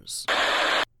sponsors.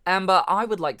 Amber, I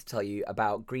would like to tell you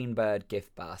about Greenbird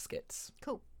gift baskets.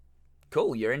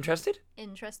 Cool, you're interested?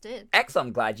 Interested. Excellent,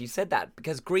 I'm glad you said that,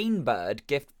 because Greenbird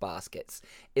Gift Baskets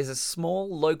is a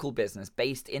small local business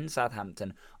based in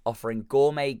Southampton offering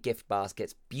gourmet gift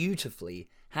baskets beautifully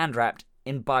hand-wrapped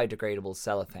in biodegradable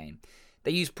cellophane.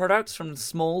 They use products from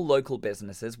small local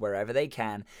businesses wherever they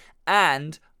can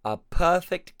and are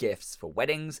perfect gifts for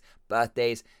weddings,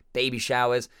 birthdays, baby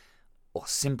showers, or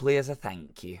simply as a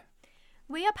thank you.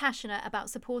 We are passionate about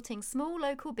supporting small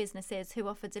local businesses who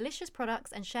offer delicious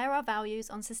products and share our values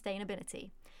on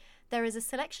sustainability. There is a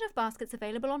selection of baskets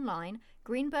available online,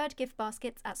 Greenbird gift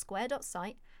baskets at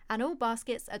square.site, and all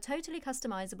baskets are totally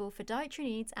customizable for dietary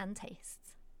needs and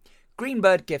tastes.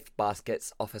 Greenbird gift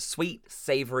baskets offer sweet,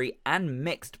 savoury, and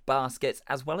mixed baskets,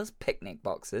 as well as picnic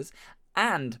boxes,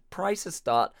 and prices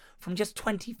start from just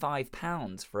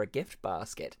 £25 for a gift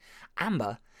basket.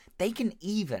 Amber, they can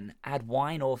even add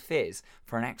wine or fizz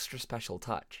for an extra special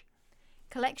touch.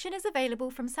 Collection is available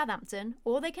from Southampton,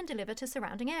 or they can deliver to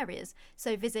surrounding areas.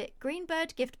 So visit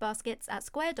Greenbird gift baskets at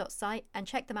square.site and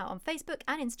check them out on Facebook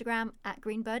and Instagram at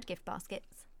Greenbird gift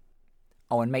baskets.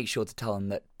 Oh, and make sure to tell them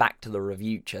that Back to the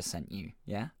Revuture sent you,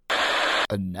 yeah?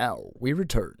 And now we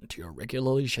return to your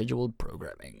regularly scheduled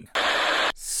programming.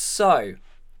 So,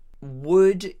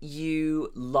 would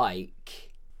you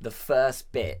like the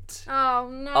first bit Oh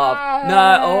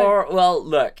no. Well,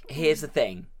 look, here's the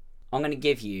thing. I'm going to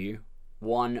give you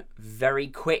one very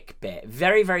quick bit,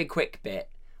 very, very quick bit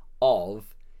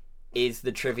of is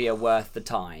the trivia worth the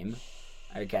time?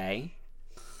 Okay?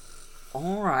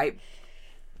 Alright.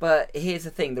 But here's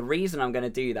the thing. The reason I'm going to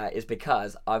do that is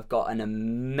because I've got an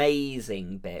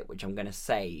amazing bit which I'm going to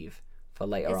save for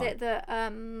later on.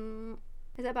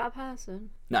 Is it about a person?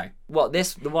 No. What,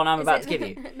 the one I'm about to give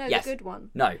you? No, Yes. the good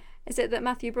one. No. Is it that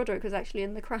Matthew Broderick was actually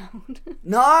in the crowd?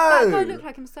 No! That guy looked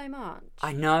like him so much.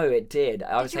 I know, it did.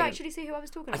 Did you actually see who I was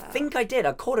talking I about? think I did.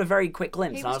 I caught a very quick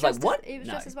glimpse, and I was like, what? He was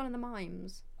No. dressed as one of the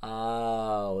mimes.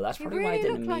 Oh, that's He probably why I really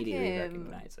didn't looked like immediately him.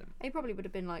 recognise him. He probably would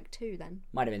have been like 2 then.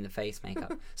 Might have been the face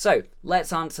makeup. So,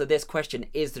 let's answer this question.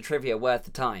 Is the trivia worth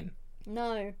the time?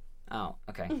 No. Oh,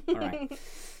 okay. All right.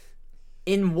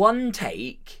 In one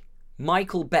take,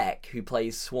 Michael Beck, who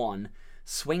plays Swan,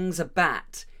 swings a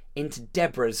bat into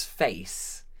Deborah's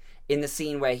face in the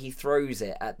scene where he throws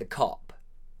it at the cop.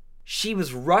 She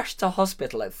was rushed to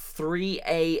hospital at 3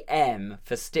 a.m.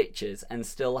 for stitches and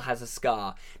still has a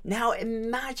scar. Now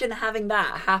imagine having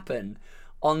that happen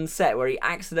on set where he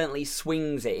accidentally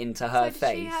swings it into her So face.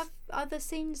 did she have other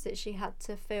scenes that she had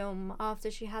to film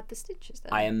after she had the stitches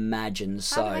then? I imagine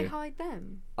so. How do they hide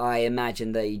them? I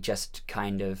imagine they just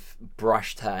kind of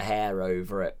brushed her hair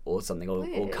over it or something, or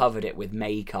Weird. covered it with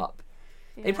makeup.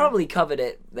 They Yeah. probably covered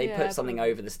it. They Yeah, put something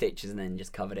probably. over the stitches and then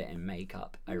just covered it in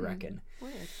makeup, I reckon.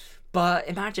 Weird. But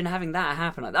imagine having that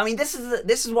happen. I mean, this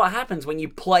is what happens when you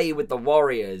play with the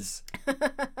Warriors.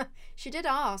 She did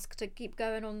ask to keep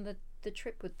going on the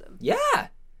trip with them. Yeah,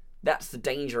 that's the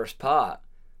dangerous part.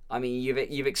 I mean,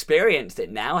 you've experienced it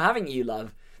now, haven't you,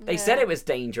 love? They said Yeah. it was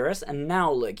dangerous, and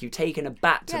now look, you've taken a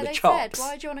bat to Yeah, the they chops. said,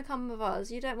 why do you want to come with us?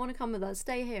 You don't want to come with us.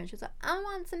 Stay here. And she was like, I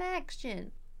want some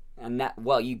action. And that,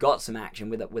 well, you got some action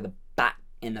with a bat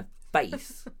in the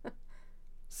face.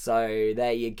 So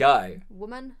there you go.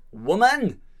 Woman.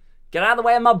 Woman, get out of the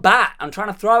way of my bat. I'm trying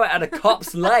to throw it at a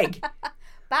cop's leg.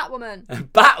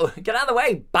 Batwoman. Bat, get out of the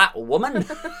way, Batwoman.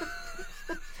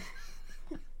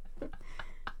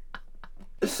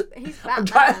 He's I'm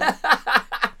Batman.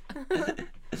 trying.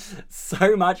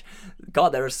 So much. God,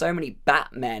 there are so many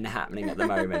Batmen happening at the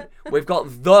moment. We've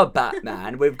got the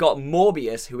Batman. We've got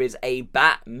Morbius, who is a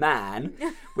Batman.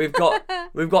 We've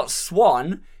got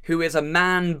Swan, who is a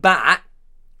man bat.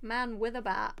 Man with a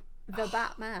bat. The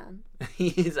Batman. He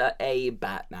is a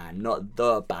Batman, not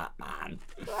the Batman.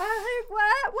 Where?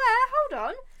 Hold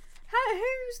on.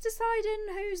 Who's deciding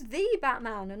who's the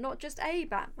Batman and not just a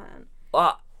Batman?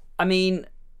 I mean,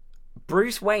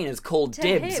 Bruce Wayne has called To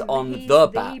dibs him, on he's the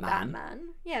Batman.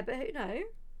 Yeah, but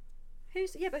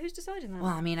who's deciding that?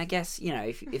 Well, I mean, I guess, you know,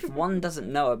 if one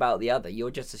doesn't know about the other, you're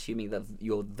just assuming that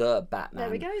you're the Batman. There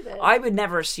we go then. I would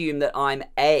never assume that I'm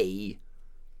a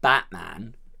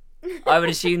Batman. I would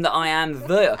assume that I am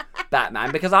the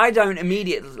Batman because I don't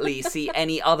immediately see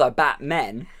any other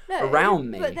Batmen No, around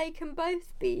me. But they can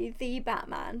both be the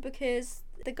Batman because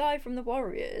the guy from the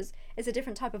Warriors is a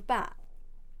different type of bat.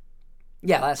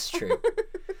 Yeah, that's true.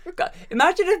 God,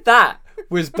 imagine if that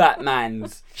was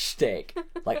Batman's shtick.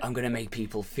 Like, I'm going to make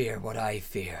people fear what I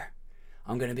fear.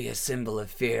 I'm going to be a symbol of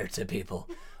fear to people.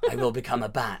 I will become a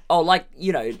bat. Oh, like,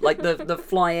 you know, like the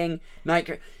flying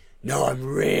night. No, I'm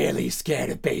really scared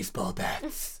of baseball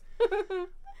bats.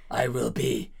 I will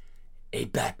be a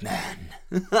Batman.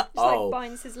 Just like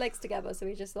binds his legs together so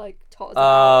he just like totters.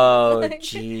 Oh, Like-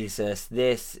 Jesus.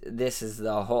 This is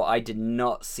the whole... I did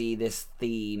not see this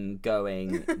theme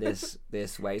going this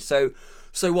way. So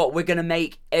what? We're going to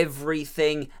make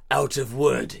everything out of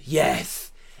wood.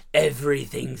 Yes.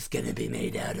 Everything's going to be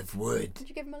made out of wood. Did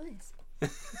you give him a lisp?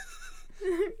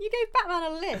 You gave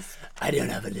Batman a lisp. I don't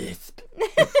have a lisp.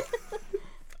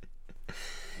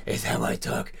 It's how I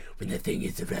talk when the thing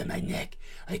is around my neck.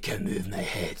 I can't move my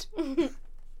head.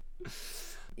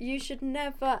 You should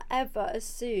never ever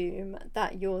assume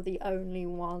that you're the only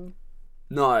one.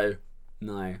 No.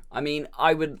 I mean,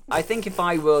 I think if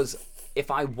I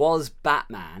was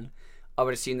Batman, I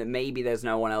would assume that maybe there's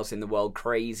no one else in the world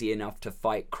crazy enough to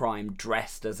fight crime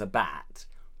dressed as a bat.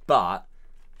 But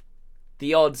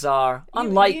the odds are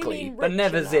unlikely, you mean but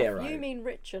never enough. zero. You mean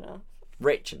rich enough.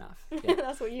 Rich enough. Yeah.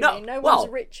 That's what you No, mean. No well-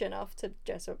 one's rich enough to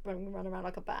dress up and run around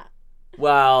like a bat.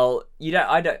 Well, you don't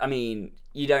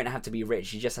have to be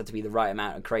rich. You just have to be the right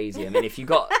amount of crazy. I mean, if you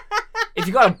got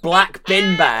a black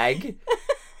bin bag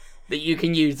that you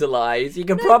can utilize, you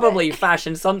can probably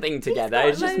fashion something together. got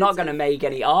It's just not loads going to of- make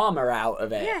any armor out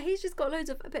of it. Yeah, he's got loads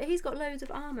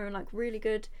of armor and like really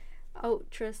good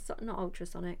not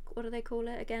ultrasonic. What do they call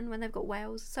it again when they've got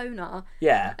whales? Sonar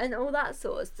Yeah. and all that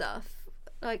sort of stuff.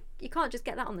 Like you can't just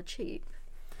get that on the cheap.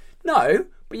 No,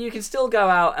 but you can still go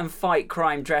out and fight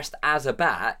crime dressed as a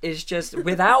bat. It's just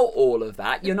without all of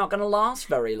that, you're not going to last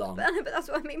very long. But that's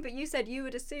what I mean. But you said you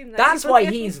would assume that. That's why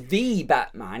he's the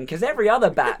Batman, because every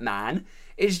other Batman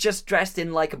is just dressed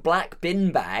in like a black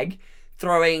bin bag,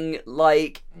 throwing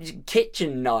like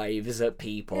kitchen knives at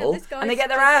people, and they get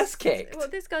their ass kicked. Well,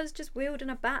 this guy's just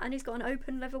wielding a bat and he's got an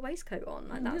open leather waistcoat on.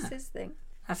 Like that's his thing.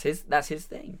 That's his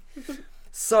thing.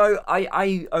 So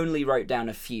I only wrote down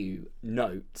a few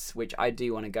notes, which I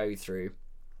do want to go through.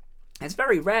 It's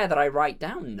very rare that I write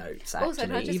down notes, actually, Also,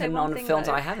 can I just say even one on thing, films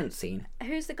though? I haven't seen.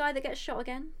 Who's the guy that gets shot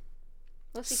again?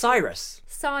 What's he Cyrus.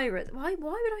 Cyrus. Why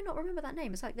would I not remember that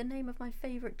name? It's like the name of my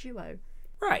favourite duo,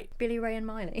 Right. Billy Ray and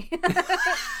Miley.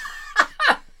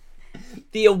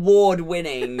 The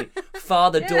award-winning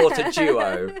father-daughter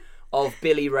duo of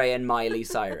Billy Ray and Miley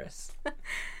Cyrus.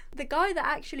 The guy that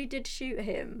actually did shoot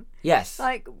him. Yes.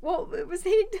 Like, what was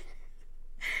he?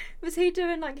 Was he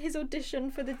doing like his audition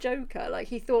for the Joker? Like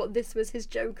he thought this was his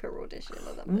Joker audition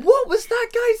or something. What was that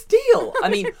guy's deal? I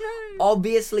mean, know.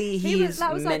 obviously he is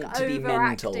that was meant like to be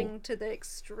mental. overacting to the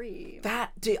extreme.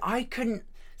 I couldn't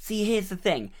see. Here's the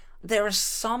thing: there are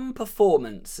some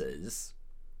performances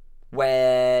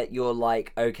where you're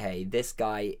like, okay, this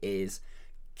guy is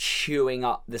chewing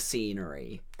up the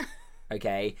scenery.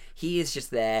 Okay, he is just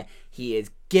there. He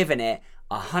is giving it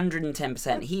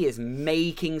 110%. He is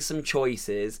making some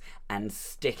choices and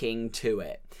sticking to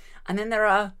it. And then there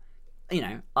are,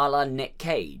 a la Nick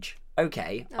Cage.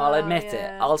 Okay, I'll admit it.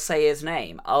 yeah. I'll say his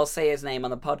name. I'll say his name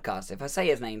on the podcast. If I say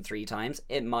his name 3 times,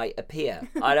 it might appear.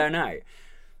 I don't know.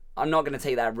 I'm not going to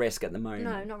take that risk at the moment.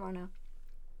 No, not right now.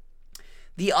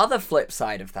 The other flip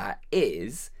side of that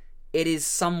is, it is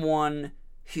someone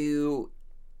who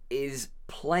is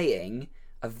playing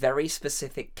a very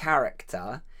specific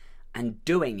character and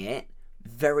doing it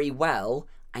very well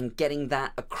and getting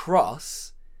that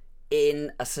across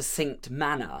in a succinct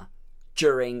manner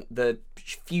during the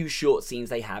few short scenes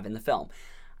they have in the film.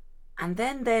 And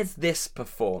then there's this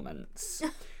performance.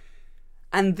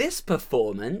 And this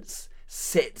performance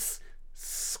sits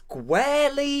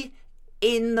squarely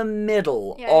in the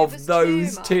middle Yeah, it of was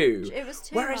those too much. two. It was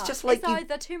too where much. it's just like it's you,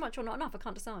 either too much or not enough. I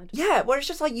can't decide. yeah, where it's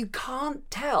just like you can't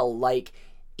tell, like,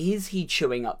 is he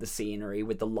chewing up the scenery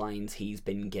with the lines he's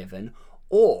been given,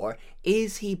 or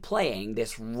is he playing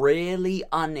this really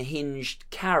unhinged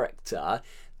character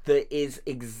that is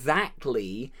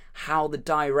exactly how the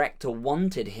director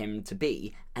wanted him to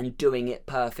be and doing it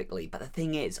perfectly? But the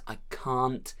thing is, I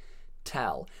can't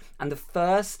tell. And the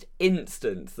first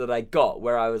instance that I got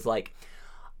where I was like,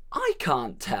 I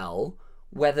can't tell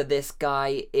whether this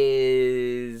guy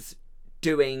is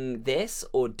doing this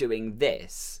or doing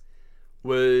this,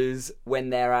 was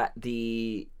when they're at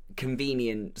the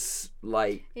convenience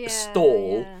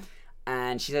stall, yeah.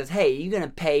 and she says, hey, you gonna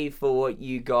pay for what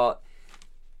you got?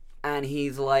 And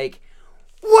he's like,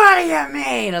 what do you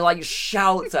mean? And like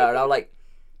shouts her, and I'm like,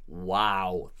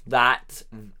 wow, that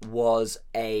was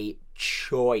a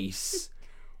choice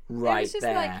right It's just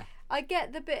there. like, I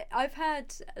get the bit. I've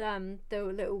heard the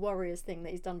Little Warriors thing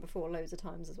that he's done before loads of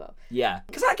times as well. Yeah,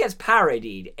 because that gets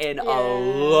parodied in a Yeah.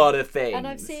 lot of things. And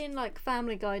I've seen like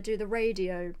Family Guy do the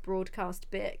radio broadcast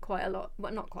bit quite a lot.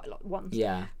 Well, not quite a lot, once.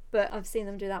 Yeah. But I've seen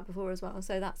them do that before as well.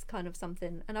 So that's kind of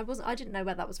something. And I didn't know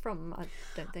where that was from. I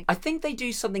don't think. I think they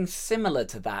do something similar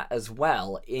to that as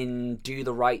well in Do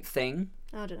the Right Thing.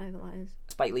 I don't know what that is.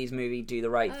 Spike Lee's movie, Do the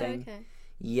Right Oh, Thing. okay.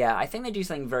 Yeah, I think they do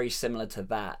something very similar to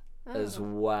that as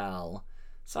well.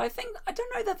 So I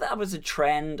don't know that that was a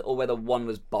trend or whether one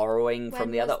was borrowing When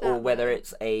from the was other or that, whether though?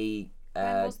 it's a When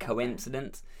was that, though?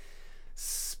 coincidence.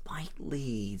 Spike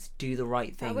Lee's Do the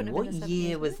Right Thing. wouldn't have What been the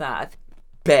year 70s, was would it? that?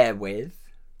 Bear with.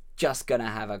 Just gonna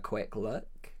have a quick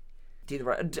look. Do the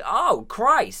right. Oh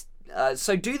Christ!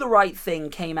 So Do the Right Thing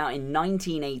came out in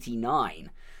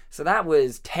 1989. So that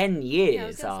was 10 Yeah, I was years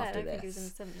gonna say, I after don't think he was in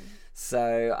this. the 70s.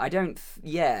 So I don't.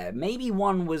 Maybe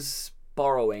one was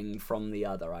borrowing from the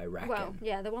other. I reckon. Well,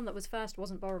 yeah, the one that was first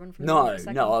wasn't borrowing from the one that was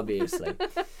second. No, obviously.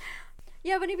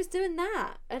 Yeah, when he was doing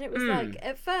that, and it was like,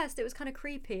 at first it was kind of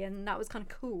creepy, and that was kind of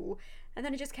cool, and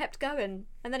then he just kept going,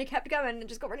 and then he kept going, and it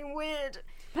just got really weird.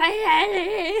 Play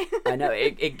Ellie! I know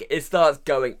it starts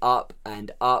going up and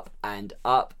up and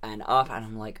up and up, and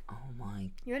I'm like, oh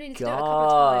my You only need to do it a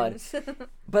God. couple of times.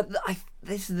 But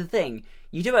this is the thing.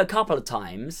 You do it a couple of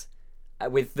times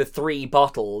with the 3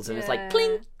 bottles, and it's like Yeah.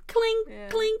 clink, clink, Yeah.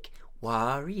 clink.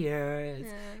 Warriors.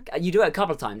 Yeah. You do it a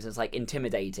couple of times, and it's like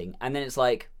intimidating, and then it's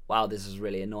like, wow, this is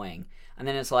really annoying, and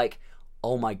then it's like,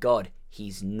 oh my God,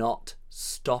 he's not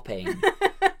stopping.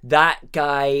 That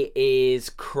guy is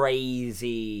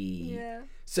crazy. Yeah.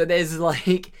 So there's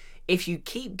like, if you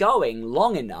keep going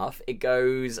long enough, it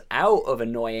goes out of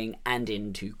annoying and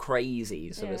into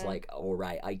crazy. So it's Yeah. like, all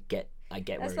right, I get where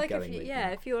That's it's like going with you.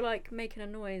 if you're like making a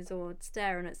noise or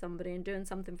staring at somebody and doing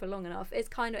something for long enough, it's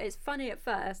funny at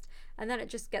first, and then it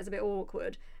just gets a bit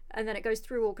awkward, and then it goes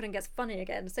through awkward and gets funny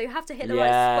again. So you have to hit the right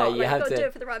spot. you Like, have you've got to to- do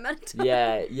it for the right amount of time.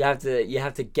 Yeah, you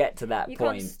have to get to that You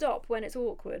point. can't stop when it's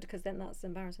awkward, because then that's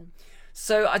embarrassing.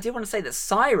 So I did want to say that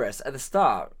Cyrus at the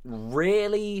start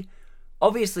really,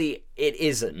 obviously it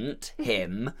isn't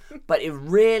him, but it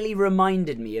really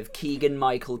reminded me of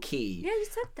Keegan-Michael Key. Yeah, you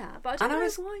said that, but I And don't I know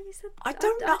was- why you said that. I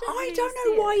don't know. I really don't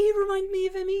see know why it. he reminded me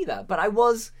of him either. But I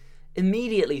was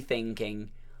immediately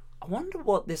thinking, I wonder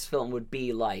what this film would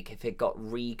be like if it got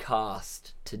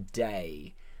recast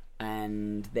today,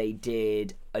 and they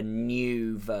did a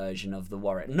new version of the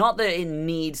Warrior. Not that it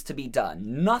needs to be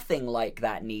done. Nothing like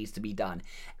that needs to be done.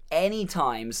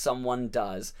 Anytime someone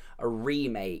does a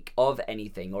remake of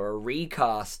anything or a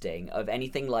recasting of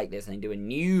anything like this, and they do a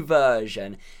new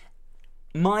version,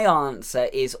 my answer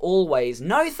is always,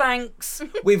 no thanks,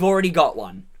 we've already got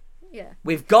one. Yeah.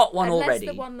 We've got one Unless already.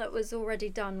 the one that was already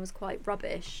done was quite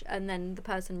rubbish, and then the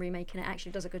person remaking it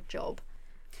actually does a good job.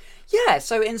 Yeah,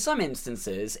 so in some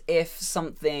instances, if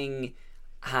something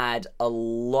had a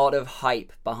lot of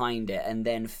hype behind it and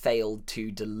then failed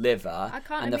to deliver, I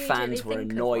can't and the fans immediately were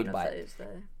think annoyed of by one it. of those,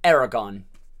 though. Eragon.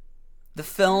 The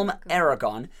film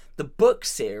Eragon, the book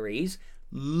series,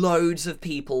 loads of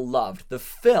people loved. The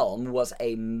film was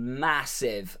a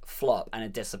massive flop and a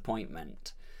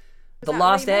disappointment. The that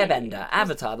Last remade? Was- Airbender,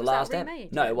 Avatar, The was that Last Airbender.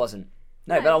 remade No, then? it wasn't.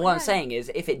 No, No, but what I'm no. saying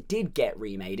is, if it did get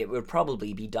remade, it would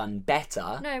probably be done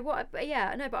better. No, but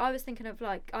I was thinking of,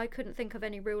 like, I couldn't think of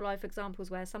any real life examples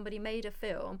where somebody made a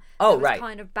film Oh, that was right.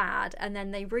 kind of bad, and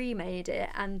then they remade it,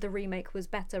 and the remake was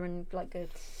better and like good.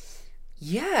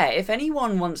 Yeah, if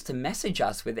anyone wants to message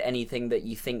us with anything that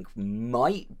you think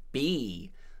might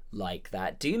be like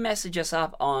that, do message us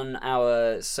up on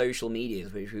our social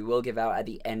medias, which we will give out at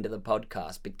the end of the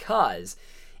podcast, because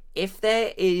if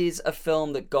there is a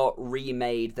film that got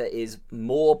remade that is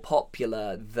more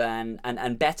popular than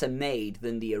and better made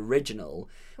than the original,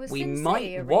 Was we Sin City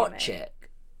might a watch remake? it.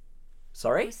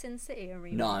 Sorry? Was Sin City a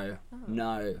remake? No. Oh.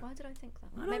 No. Why did I think that?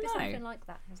 I don't Maybe know. something like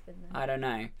that has been there. I don't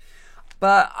know.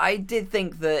 But I did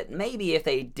think that maybe if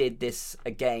they did this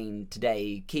again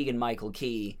today, Keegan-Michael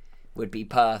Key would be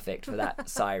perfect for that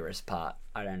Cyrus part.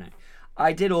 I don't know.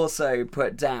 I did also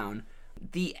put down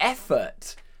the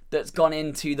effort that's gone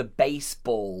into the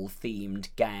baseball-themed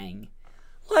gang.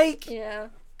 Like, Yeah.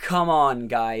 come on,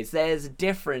 guys. There's a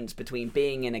difference between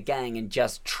being in a gang and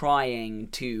just trying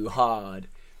too hard.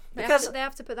 Because, They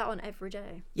have to put that on every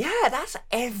day. yeah, that's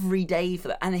every day for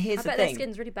that. And here's I the bet their thing.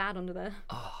 skin's really bad under there.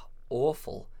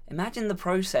 Awful. Imagine the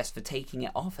process for taking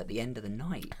it off at the end of the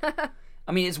night.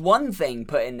 I mean, it's one thing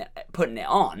putting it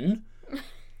on.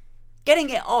 Getting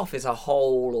it off is a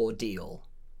whole ordeal.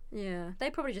 Yeah, they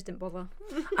probably just didn't bother.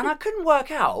 And I couldn't work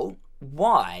out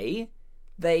why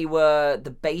they were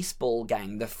the baseball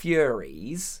gang, the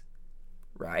Furies,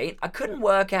 right? I couldn't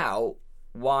work out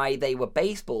why they were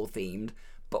baseball themed,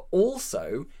 but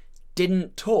also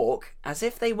didn't talk as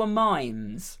if they were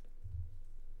mimes.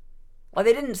 Like,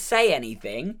 they didn't say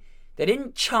anything. They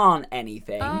didn't chant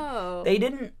anything. Oh. They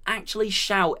didn't actually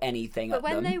shout anything But at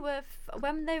when them.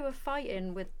 when they were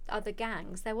fighting with other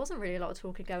gangs, there wasn't really a lot of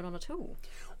talking going on at all.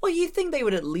 Well, you'd think they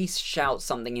would at least shout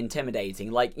something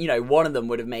intimidating. Like, you know, one of them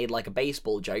would have made, like, a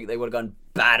baseball joke. They would have gone,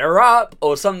 batter up,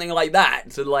 or something like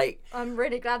that. So, like, I'm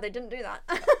really glad they didn't do that.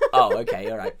 oh,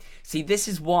 okay, all right. See, this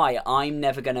is why I'm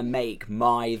never going to make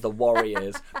The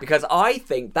Warriors, because I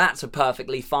think that's a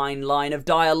perfectly fine line of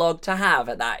dialogue to have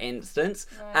at that instance,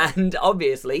 and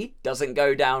obviously doesn't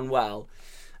go down well.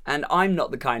 And I'm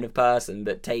not the kind of person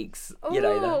that takes,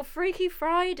 Oh, Freaky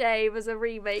Friday was a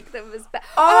remake that was better.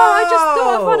 I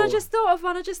just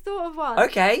thought of one.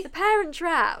 Okay. The Parent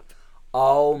Trap.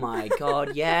 Oh my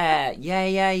god, yeah.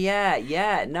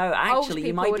 No, actually,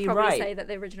 you might Old be people would probably right. say that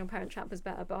the original Parent Trap was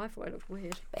better, but I thought it looked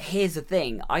weird. But here's the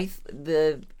thing: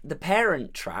 the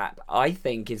Parent Trap, I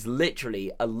think, is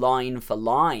literally a line for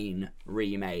line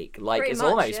remake. Like Pretty it's much,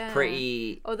 almost yeah.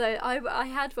 pretty. Although I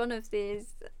had one of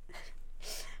these.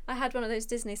 I had one of those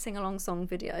Disney sing-along song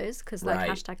videos because like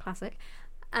Right. #classic,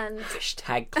 and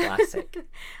 #classic.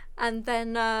 and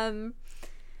then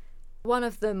one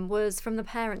of them was from The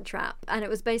Parent Trap, and it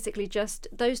was basically just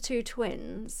those two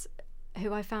twins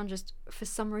who I found just for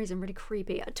some reason really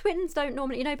creepy. Twins don't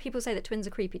normally, people say that twins are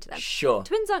creepy to them. Sure.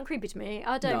 Twins aren't creepy to me.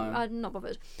 I don't. No. I'm not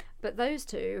bothered. But those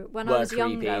two, when Were I was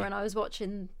younger creepy. and I was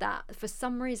watching that, for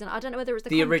some reason, I don't know whether it was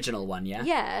The original one, yeah?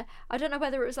 Yeah, I don't know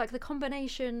whether it was like the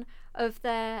combination of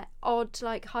their odd,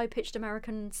 like high-pitched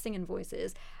American singing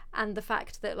voices and the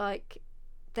fact that like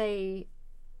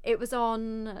it was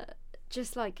on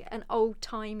just like an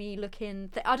old-timey looking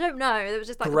thing. I don't know. It was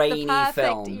just like Grainy the perfect,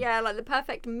 film. yeah, like the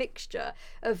perfect mixture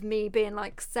of me being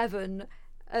like 7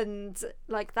 and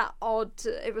like that odd.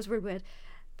 It was really weird.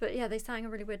 But yeah, they sang a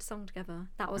really weird song together.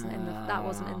 That wasn't in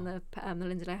the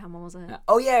Lindsay Lohan one, was it?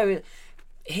 Oh yeah.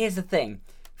 Here's the thing: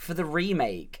 for the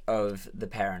remake of The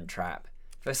Parent Trap,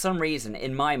 for some reason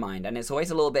in my mind, and it's always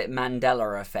a little bit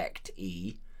Mandela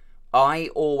effect-y, I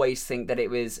always think that it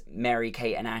was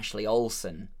Mary-Kate and Ashley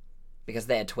Olsen because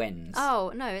they're twins.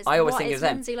 Oh no! It's I always think it was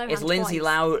them. Lindsay Lohan It's Lindsay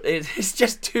twice. Lohan. It's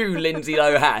just 2 Lindsay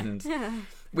Lohans. Yeah.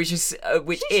 Which is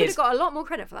She should have got a lot more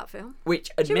credit for that film. which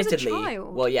She was a admittedly,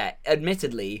 child. well, yeah,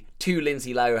 admittedly, 2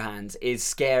 Lindsay Lohans is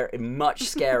much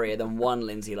scarier than 1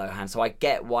 Lindsay Lohan. So I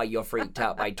get why you're freaked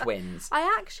out by twins.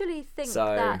 I actually think So-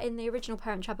 that in the original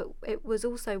Parent Trap, it was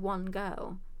also one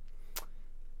girl.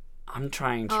 I'm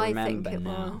trying to I remember think it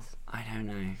now. was. I don't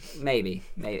know. Maybe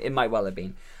it might well have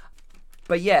been.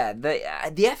 But yeah,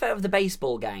 the effort of the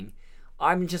baseball gang,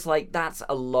 I'm just like, that's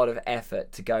a lot of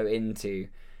effort to go into.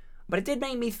 But it did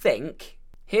make me think.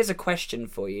 Here's a question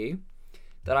for you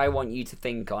that I want you to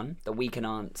think on, that we can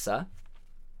answer.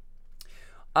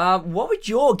 What would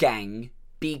your gang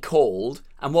be called,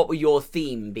 and what would your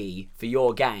theme be for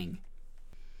your gang?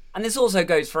 And this also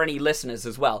goes for any listeners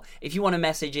as well. If you want to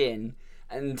message in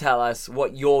and tell us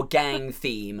what your gang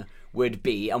theme would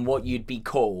be and what you'd be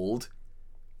called,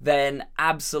 then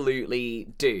absolutely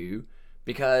do,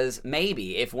 because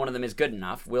maybe if one of them is good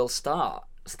enough, we'll start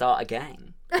a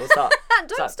gang. We'll start.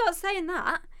 Don't start saying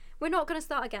that. We're not going to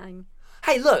start a gang.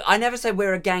 Hey, look! I never said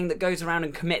we're a gang that goes around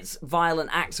and commits violent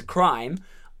acts of crime.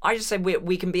 I just said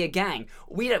we can be a gang.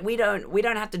 We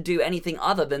don't have to do anything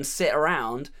other than sit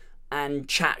around and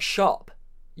chat shop.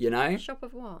 You know, Shop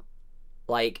of what?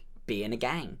 like be in a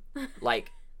gang.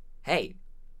 Like, hey,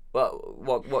 well,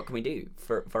 what can we do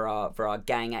for our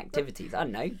gang activities? I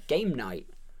don't know, game night.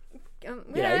 Yeah,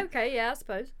 know? okay, yeah, I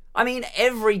suppose. I mean,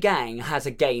 every gang has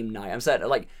a game night. I'm certain.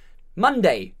 Like,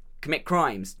 Monday, commit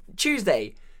crimes.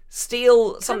 Tuesday,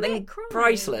 steal something crimes.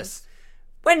 priceless.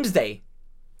 Wednesday,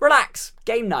 relax,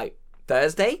 game night.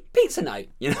 Thursday, pizza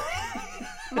night. You know.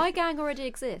 My gang already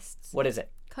exists. What is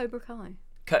it? Cobra Kai.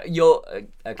 You're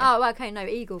okay. Oh, okay, no,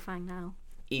 Eagle Fang now.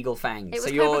 Eagle Fangs. It was So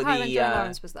you're Cobra Kai when the Joe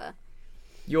Lawrence was there.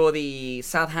 you're the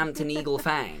Southampton Eagle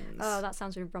Fangs. Oh, that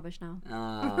sounds really rubbish now.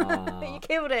 Ah. You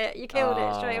killed it. You killed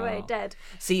it straight away. Oh. Dead.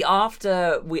 See,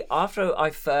 after I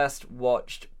first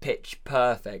watched Pitch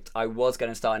Perfect, I was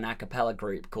going to start an a cappella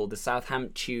group called the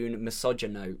Southampton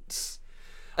Misogynotes.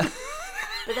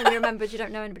 But then you remembered you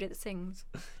don't know anybody that sings.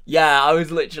 Yeah, I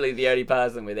was literally the only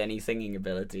person with any singing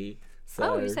ability. So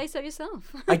Oh, you say so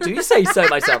yourself. I do say so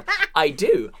myself. I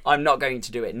do. I'm not going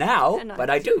to do it now, Nice. but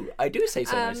I do. I do say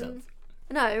so myself.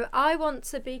 No, I want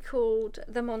to be called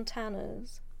the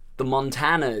Montanas. The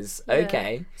Montanas. Yeah.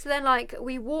 Okay. So then, like,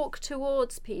 we walk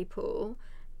towards people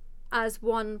as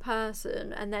one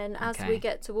person, and then as Okay. we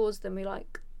get towards them, we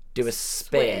like Do a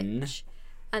spin. switch,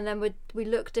 and then we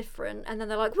look different, and then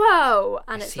they're like, "Whoa!"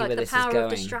 And I it's see like where the this is power of going.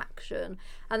 distraction.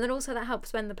 And then also that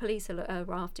helps when the police are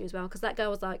after you as well, because that girl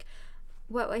was like,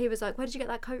 "What?" He was like, "Where did you get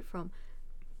that coat from?"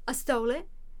 "I stole it.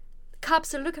 The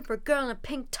cops are looking for a girl in a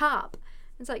pink top."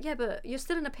 It's like, yeah, but you're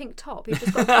still in a pink top. You've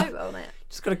just got a coat on it.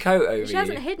 Just got a coat over She you.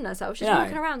 hasn't hidden herself. She's No.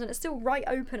 walking around and it's still right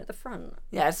open at the front.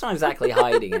 Yeah, it's not exactly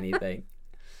hiding anything.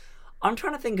 I'm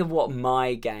trying to think of what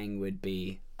my gang would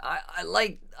be. I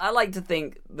like to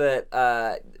think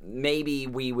that maybe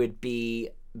we would be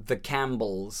the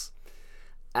Campbells,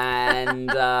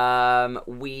 and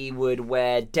we would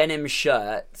wear denim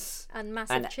shirts And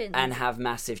massive chins. and have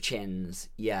massive chins.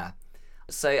 Yeah.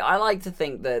 So I like to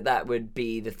think that that would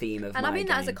be the theme of And my I mean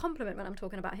that as a game. compliment when I'm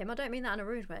talking about him. I don't mean that in a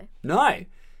rude way. No,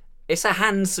 it's a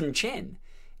handsome chin.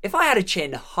 If I had a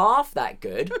chin half that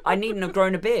good, I needn't have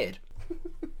grown a beard.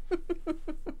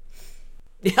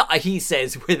 Yeah, he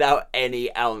says without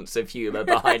any ounce of humour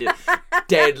behind it.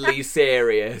 Deadly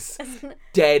serious.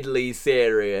 Deadly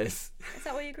serious. Is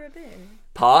that why you grew a beard?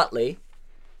 Partly.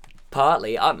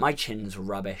 My chin's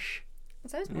rubbish.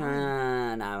 So is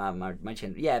mine. No, my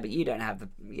chin. Yeah, but you don't have the.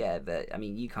 Yeah, I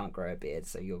mean, you can't grow a beard,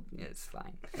 so it's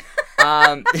fine.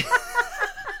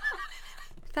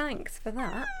 Thanks for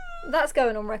that. That's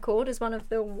going on record as one of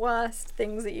the worst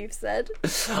things that you've said.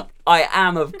 I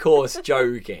am, of course,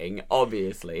 joking.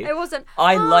 Obviously, It wasn't.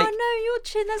 I oh like- no, your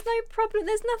chin. There's no problem.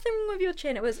 There's nothing wrong with your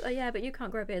chin. It was. Oh yeah, but you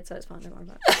can't grow a beard, so it's fine. Don't worry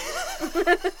about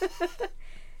it.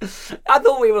 I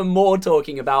thought we were more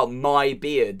talking about my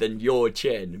beard than your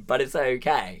chin, but it's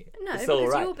okay. No, it's because all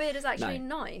right. your beard is actually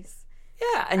No. nice.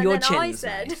 Yeah, and And your then I chin's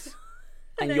said- nice.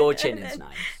 And then- your chin and is then-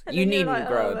 nice. and You then you're needn't like,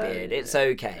 grow oh, a well. beard. It's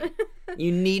okay.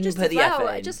 You needn't Just put as the well,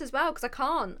 effort in. just as well, because I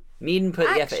can't. Needn't put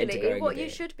the effort into Actually, growing what a beard.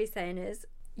 you should be saying is,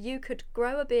 you could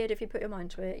grow a beard if you put your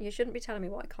mind to it. You shouldn't be telling me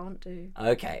what I can't do.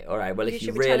 Okay, all right. Well, You if you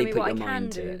should be telling really me put what your I can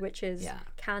mind to do, it, which is yeah.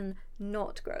 can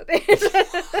not grow a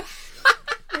beard.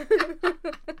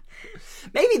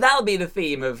 Maybe that'll be the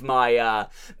theme of my.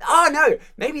 Oh no!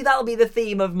 Maybe that'll be the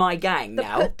theme of my gang The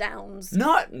now. put downs.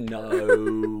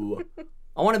 No.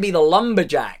 I want to be the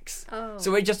lumberjacks. Oh.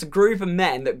 So we're just a group of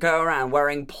men that go around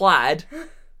wearing plaid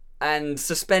and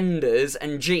suspenders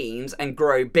and jeans and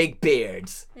grow big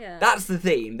beards. Yeah. That's the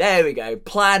theme. There we go.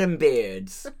 Plaid and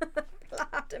beards.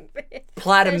 Plaid and beard.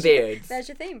 Plaid and There's your- beards. There's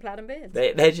your theme, plaid and beards.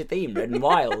 There's your theme, Red and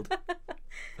Wild.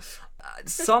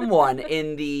 Someone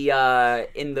in the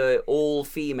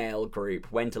all-female group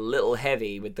went a little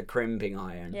heavy with the crimping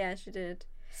iron. Yeah, she did.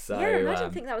 So Yeah, I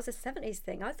didn't think that was a 70s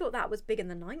thing. I thought that was big in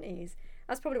the 90s.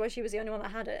 That's probably why she was the only one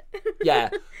that had it. yeah,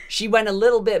 she went a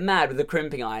little bit mad with the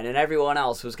crimping iron, and everyone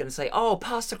else was going to say, "Oh,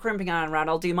 pass the crimping iron around.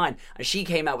 I'll do mine." And she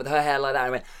came out with her hair like that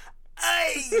and went,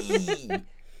 "Hey,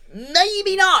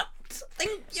 maybe not. I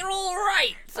think you're all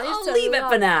right. I used I'll to leave it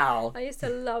for love- now." I used to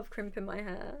love crimping my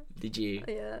hair. Did you?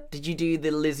 Yeah. Did you do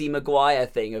the Lizzie McGuire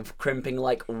thing of crimping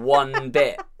like one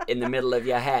bit in the middle of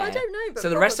your hair? I don't know, but so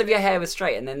the rest of your probably. hair was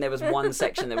straight, and then there was one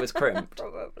section that was crimped.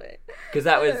 Probably. Because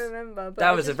that I was don't remember, but that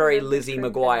I was a just very remember Lizzie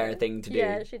crimping McGuire it. thing to do.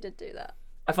 Yeah, she did do that.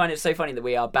 I find it so funny that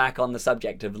we are back on the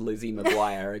subject of Lizzie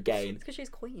McGuire again. Because she's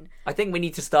queen. I think we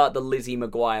need to start the Lizzie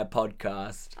McGuire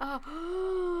podcast.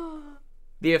 Oh.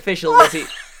 The official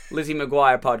Lizzie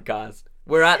McGuire podcast.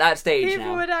 We're at that stage People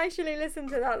now. would actually listen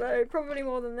to that though, probably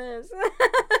more than this.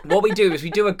 What we do is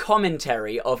we do a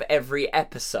commentary of every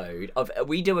episode.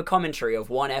 We do a commentary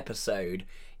of one episode,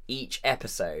 each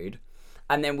episode,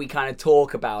 and then we kind of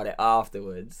talk about it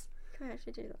afterwards. Can we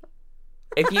actually do that?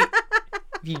 If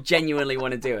you genuinely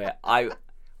want to do it, I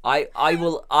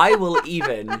will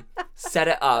even set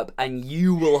it up and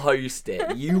you will host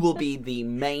it. You will be the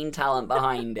main talent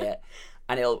behind it,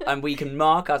 and we can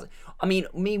mark us. I mean,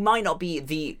 we might not be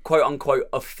the quote unquote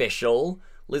official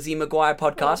Lizzie McGuire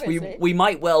podcast. Obviously. We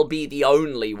might well be the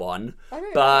only one, I don't know.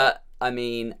 but I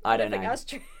mean, I don't think know. that's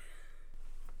true.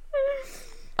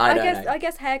 I don't know. I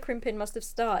guess hair crimping must have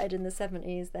started in the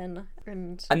 70s then,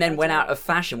 and And then went out of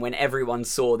fashion when everyone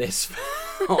saw this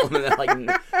film. And they're like,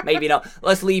 maybe not.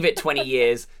 Let's leave it 20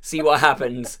 years, see what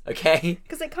happens, okay?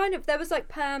 because it kind of there was like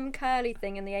perm curly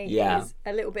thing in the 80s, Yeah.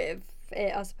 a little bit of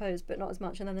it I suppose, but not as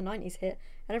much. And then the 90s hit,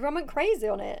 and everyone went crazy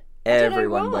on it. I don't know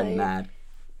Everyone why. went mad.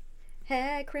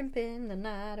 Hair crimping the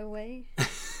night away.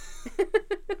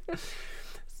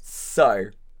 So,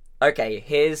 okay,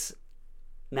 here's...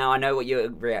 Now I know what your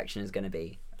reaction is going to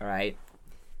be, alright?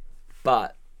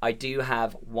 But I do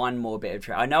have one more bit of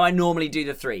trivia. I know I normally do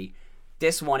the 3.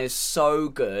 This one is so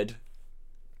good,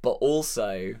 but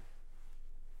also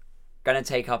going to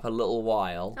take up a little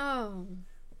while. Oh,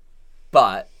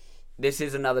 But this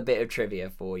is another bit of trivia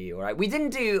for you, alright? We didn't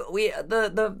do...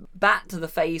 the bat to the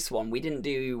face one, we didn't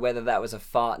do whether that was a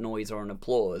fart noise or an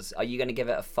applause. Are you going to give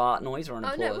it a fart noise or an oh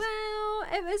applause? no. Well,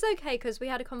 it was okay because we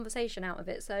had a conversation out of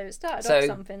it, so it started So- off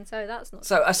something. So that's not.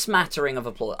 So a smattering of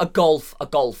applause. A golf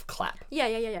clap.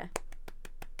 Yeah.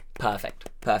 Perfect.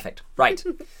 Right.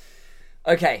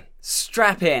 Okay,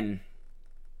 strap in.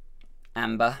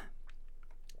 Amber.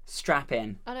 Strap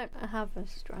in. I don't have a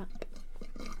strap.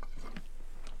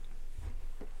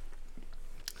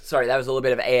 Sorry, that was a little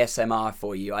bit of ASMR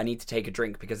for you. I need to take a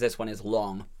drink because this one is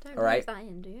long. Don't All right? leave that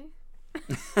in, do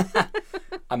you?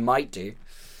 I might do.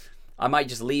 I might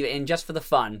just leave it in just for the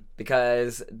fun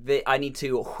because I need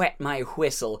to whet my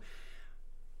whistle.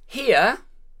 Here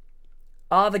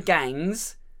are the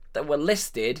gang's that were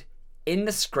listed in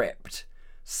the script.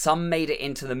 Some made it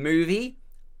into the movie,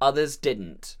 others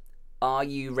didn't. Are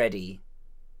you ready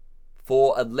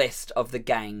for a list of the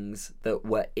gangs that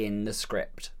were in the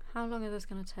script? How long is this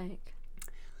going to take?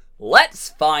 Let's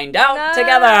find out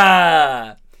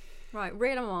together! Right,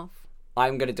 reel them off.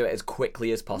 I'm going to do it as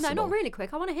quickly as possible. No, not really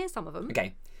quick. I want to hear some of them.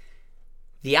 Okay.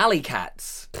 The Alley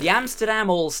Cats, the Amsterdam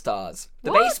All-Stars,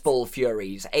 the What? Baseball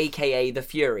Furies, aka the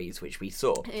Furies, which we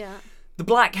saw. Yeah. The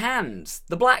Black Hands,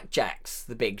 the Blackjacks,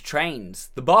 the Big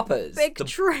Trains, the Boppers. Big the...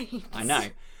 trains. I know.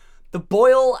 The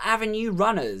Boyle Avenue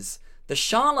Runners, the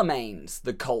Charlemagnes,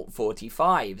 the Colt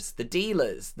 45s, the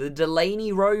Dealers, the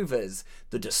Delaney Rovers,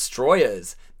 the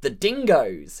Destroyers, the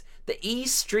Dingoes, the E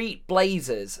Street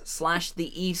Blazers /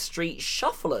 the E Street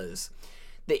Shufflers,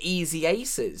 the Easy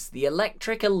Aces, the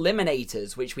Electric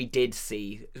Eliminators, which we did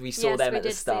see. We saw them at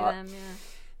the start. See them, yeah.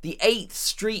 The 8th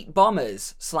Street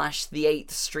Bombers / the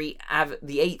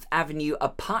 8th Avenue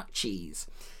Apaches.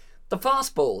 The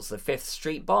Fastballs, the 5th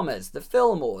Street Bombers, the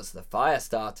Fillmores, the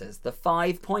Firestarters, the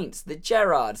 5 Points, the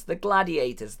Gerrards, the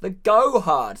Gladiators, the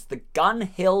Go-Hards, the Gun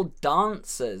Hill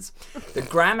Dancers, the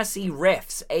Gramercy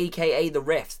Riffs, aka the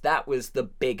Riffs. That was the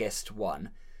biggest one.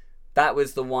 That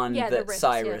was the one Yeah, that the Riffs,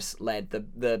 Cyrus led,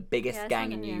 the biggest Yeah,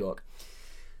 gang in something, New yeah. York.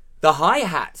 The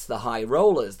Hi-Hats, the High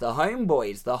Rollers, the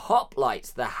Homeboys, the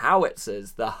Hoplites, the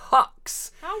Howitzers, the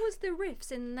Hucks. How was the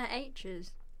riffs in the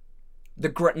H's?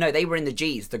 No, they were in the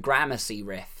G's, the Gramercy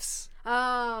Riffs.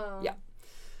 Oh. Yeah.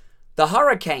 The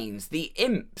Hurricanes, the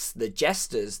Imps, the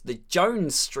Jesters, the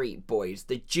Jones Street Boys,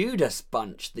 the Judas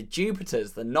Bunch, the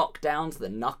Jupiters, the Knockdowns, the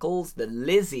Knuckles, the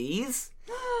Lizzies.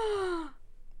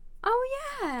 Oh,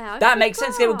 yeah. I That makes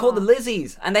sense. They were called the forgot.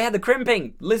 Lizzies, and they had the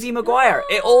crimping. Lizzie McGuire.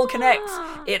 It all connects.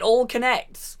 It all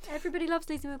connects. Everybody loves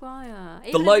Lizzie McGuire. The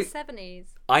Even lo- in the 70s.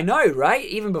 I know, right?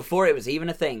 Even before it was even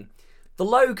a thing. The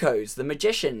Locos, the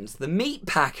Magicians, the Meat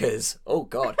Packers. Oh,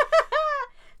 God.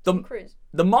 Cruise.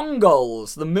 The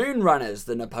Mongols, the Moonrunners,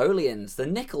 the Napoleons, the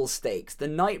Nickel Stakes, the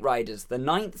Night Riders, the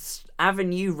 9th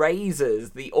Avenue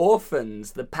Razors, the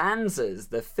Orphans, the Panzers,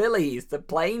 the Phillies, the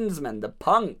Plainsmen, the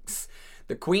Punks,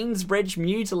 the Queensbridge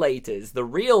Mutilators, the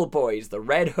Real Boys, the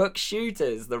Red Hook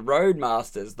Shooters, the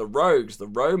Roadmasters, the Rogues, the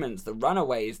Romans, the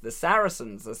Runaways, the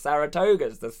Saracens, the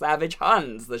Saratogas, the Savage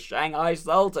Huns, the Shanghai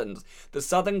Sultans, the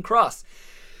Southern Cross,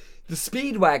 the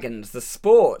Speedwagons, the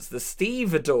Sports, the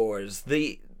Stevedores,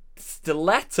 the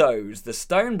Stilettos, the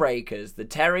Stonebreakers, the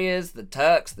Terriers, the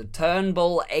Turks, the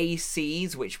Turnbull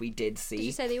ACs, which we did see. Did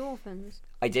you say the orphans?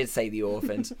 I did say the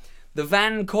Orphans. The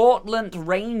Van Cortlandt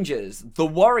Rangers, the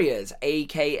Warriors,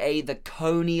 aka the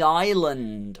Coney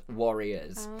Island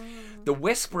Warriors. The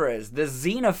Whisperers, the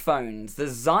Xenophones, the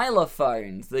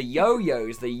Xylophones, the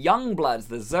Yo-Yos, the Youngbloods,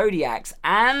 the Zodiacs,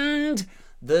 and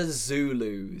the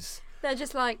Zulus. They're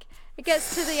just like, it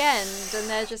gets to the end and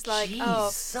they're just like,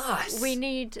 Jesus. oh, we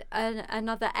need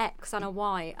another X and a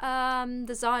Y.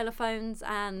 The xylophones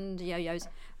and yo-yos.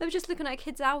 They were just looking at a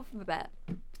kid's alphabet.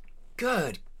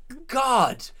 Good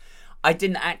God. I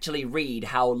didn't actually read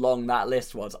how long that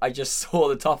list was. I just saw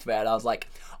the top of it and I was like,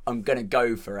 I'm going to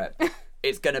go for it.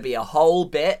 It's going to be a whole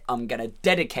bit. I'm going to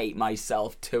dedicate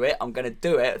myself to it. I'm going to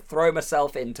do it, throw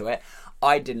myself into it.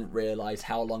 I didn't realise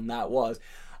how long that was.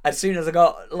 As soon as I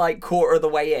got like quarter of the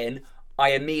way in,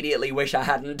 I immediately wish I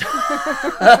hadn't.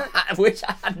 I wish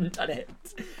I hadn't done it.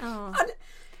 Oh. And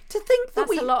to think that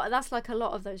That's a lot. That's like a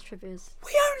lot of those trivias.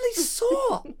 we only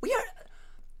saw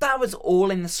that was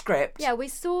all in the script. Yeah, we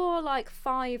saw like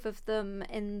 5 of them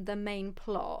in the main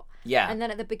plot. Yeah. And then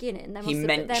at the beginning, there He must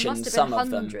have mentioned been some of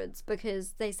them. hundreds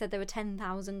because they said there were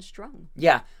 10,000 strong.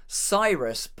 Yeah,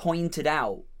 Cyrus pointed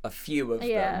out a few of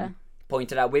Yeah. them.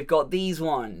 Pointed out, we've got these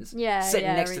ones Yeah, sitting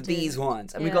yeah, next we to do. these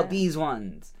ones, and we've Yeah. got these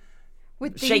ones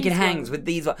With shaking these hands ones. with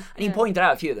these ones. And he pointed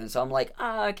out a few of them, so I'm like,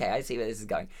 okay, I see where this is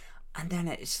going. And then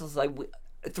it's just like,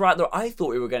 throughout I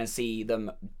thought we were going to see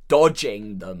them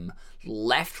dodging them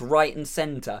left, right, and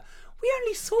centre. We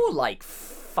only saw like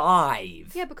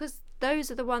 5. Yeah, because those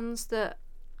are the ones that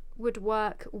would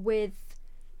work with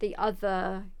the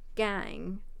other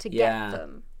gang to Yeah. get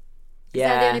them. Yeah.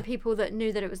 They're the only people that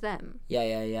knew that it was them.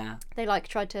 Yeah. They like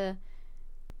tried to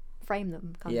frame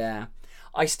them. Kind of. Yeah.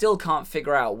 I still can't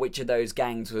figure out which of those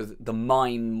gangs was the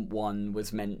mime one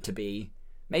was meant to be.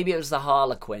 Maybe it was the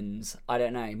Harlequins. I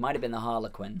don't know. It might have been the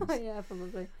Harlequins. Oh yeah,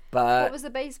 probably. But What was the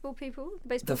baseball people? The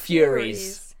baseball the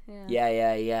Furies. Yeah.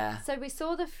 Yeah. So we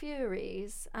saw the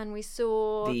Furies and we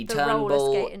saw The the Turnbull-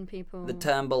 roller skating people. The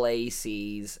Turnbull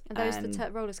ACs. Are those and,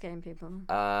 the roller skating people?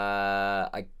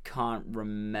 I can't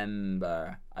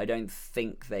remember. I don't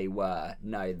think they were.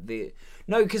 No,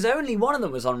 because only one of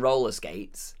them was on roller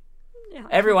skates. Yeah.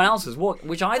 Everyone else was walking,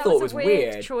 which I That thought was was a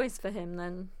weird weird. choice for him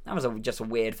then. That was just a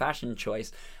weird fashion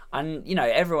choice. And, you know,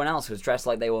 everyone else was dressed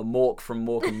like they were Mork from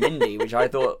Mork and Mindy, which I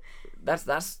thought,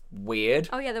 that's weird.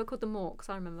 Oh yeah, they were called the Morks,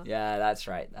 I remember. Yeah, that's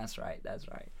right.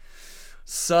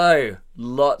 So,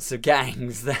 lots of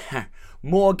gangs there.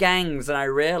 More gangs than I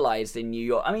realised in New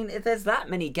York. I mean, if there's that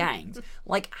many gangs,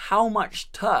 like, how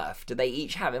much turf do they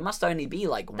each have? It must only be,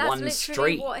 like, That's one literally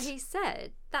street. what he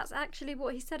said. That's actually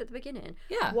what he said at the beginning.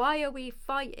 Yeah. Why are we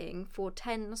fighting for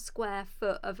 10 square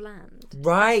foot of land?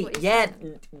 Right, That's what he yeah,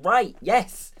 said. right,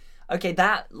 yes. Okay,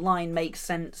 that line makes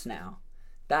sense now.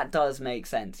 That does make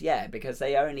sense, yeah, because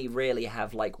they only really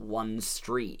have, like, one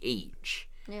street each.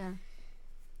 Yeah.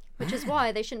 Which is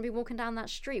why they shouldn't be walking down that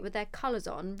street with their colours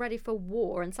on, ready for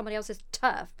war, and somebody else's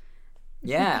turf.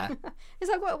 Yeah. It's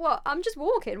like, what? I'm just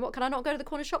walking. What, can I not go to the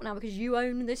corner shop now because you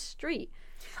own this street?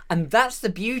 And that's the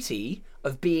beauty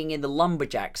of being in the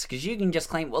lumberjacks, because you can just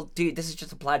claim, well, dude, this is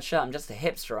just a plaid shirt. I'm just a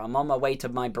hipster. I'm on my way to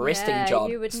my baristing Yeah, job.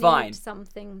 you would It's need fine.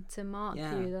 something to mark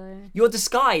Yeah. you, though. Your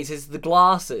disguise is the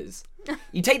glasses.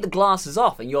 You take the glasses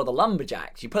off and you're the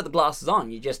lumberjacks. You put the glasses on,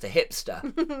 you're just a hipster.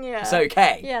 Yeah. It's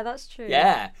okay. Yeah, that's true.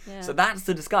 Yeah. Yeah. So that's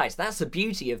the disguise. That's the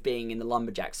beauty of being in the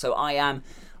lumberjacks. So I am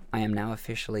now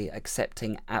officially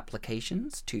accepting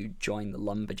applications to join the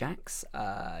lumberjacks.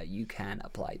 You can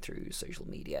apply through social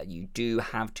media. You do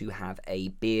have to have a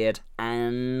beard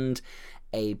and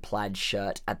a plaid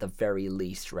shirt at the very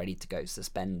least ready to go.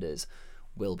 Suspenders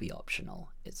will be optional.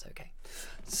 It's okay.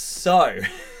 So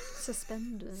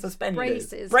Suspenders.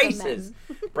 suspenders. Braces.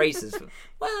 Braces.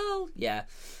 Well, yeah.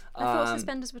 I thought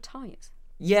suspenders were tights.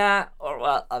 Yeah, or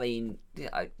well, I mean,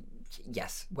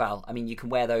 yes. Well, I mean, you can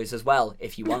wear those as well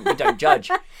if you want. We don't judge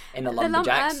in the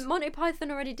lumberjacks. Monty Python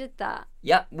already did that.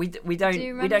 Yeah, we don't. Do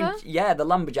you we don't. remember? Yeah, the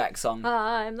lumberjack song.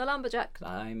 I'm the lumberjack.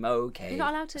 I'm okay. You're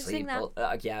not allowed to sing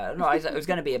that. Yeah, no, it was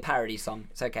going to be a parody song.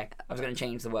 It's okay. I was going to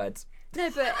change the words. No,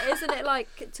 but isn't it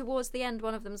like towards the end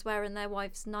one of them's wearing their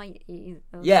wife's nightie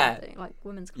or Yeah. something, like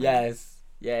women's clothes? Yes.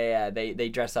 Yeah. They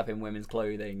dress up in women's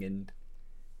clothing and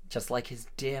just like his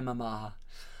dear mama.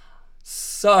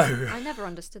 So. I never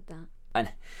understood that.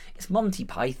 And it's Monty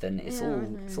Python. It's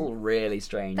all really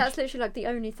strange. That's literally like the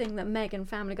only thing that Meg and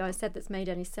Family Guy said that's made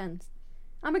any sense.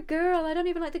 I'm a girl. I don't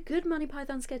even like the good Monty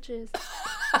Python sketches.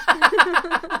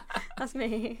 That's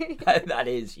me. That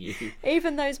is you.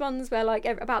 Even those ones where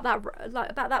about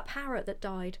that parrot that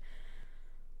died.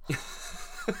 It's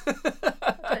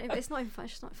not even.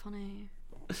 It's just not funny.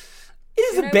 It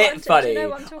is Do you a know bit what funny. do you know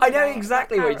what I'm talking I know about?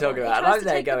 exactly That what you're parrot talking one. about. He tries I'm to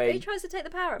there take going. he tries to take the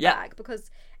parrot Yeah. back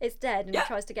because it's dead, and Yeah. he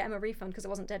tries to get him a refund because it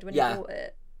wasn't dead when Yeah. he bought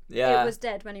it. Yeah. It was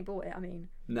dead when he bought it. I mean,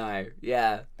 No.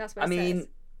 Yeah. that's what I it mean, says.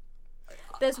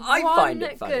 There's I one find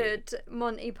it funny. good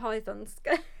Monty Python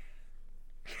sketch.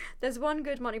 There's one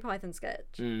good Monty Python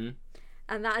sketch, and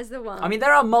that is the one. I mean,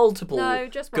 there are multiple No,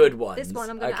 just one. good ones. This one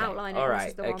I'm going to Okay, outline it. All and this right.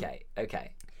 is the one.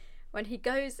 Okay. When he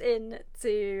goes in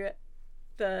to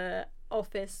the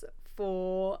office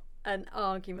for an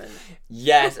argument.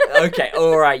 Yes. Okay.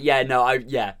 All right. Yeah. No.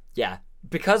 Yeah.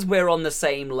 Because we're on the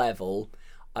same level,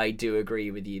 I do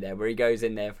agree with you there. Where he goes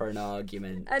in there for an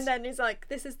argument. And then he's like,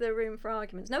 "This is the room for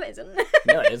arguments." No, it isn't.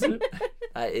 No, it isn't.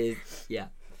 That is. Yeah.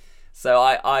 So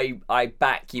I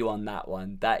back you on that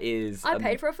one. That is. I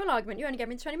paid for a full argument. You only gave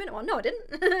me the 20-minute one. No, I didn't.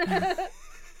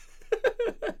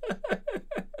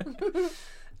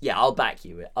 Yeah, I'll back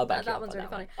you. I'll back you. That up one's on really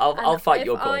that funny. one. I'll fight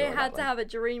your corner. If I on had that to one. have a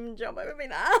dream job, it would be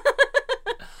that.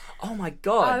 Oh my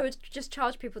god. I would just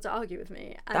charge people to argue with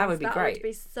me. And That would be great. Would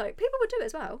be so people would do it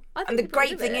as well. I think And the people would great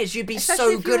do thing it. is you'd be Especially so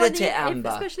if you're good on at the- it, Amber.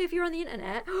 Especially if you're on the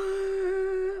internet.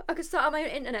 I could start my own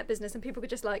internet business and people could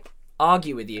just like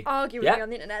Argue with you. argue with Yeah. me on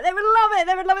the internet. They would love it.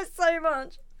 They would love it so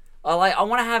much. I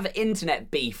want to have internet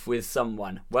beef with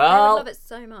someone. They Well, would love it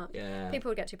so much. yeah. People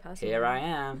would get too personal. Here I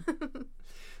am.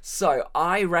 So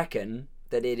I reckon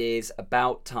that it is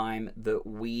about time that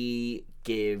we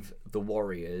give the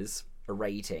Warriors a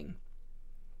rating.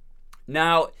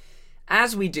 Now,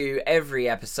 as we do every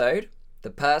episode, the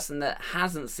person that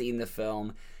hasn't seen the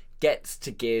film gets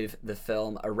to give the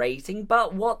film a rating,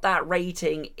 but what that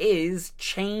rating is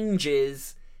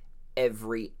changes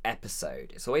every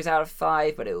episode. It's always out of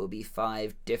 5, but it will be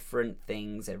 5 different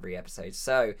things every episode.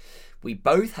 So we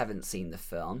both haven't seen the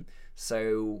film,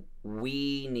 so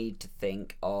we need to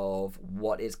think of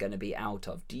what it's going to be out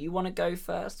of. Do you want to go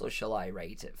first, or shall I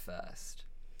rate it first?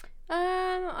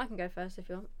 I can go first if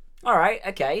you want. All right,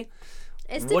 okay.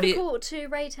 It's What do you- difficult to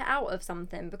rate it out of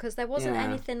something because there wasn't Yeah.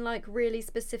 anything like really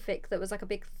specific that was like a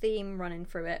big theme running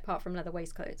through it, apart from leather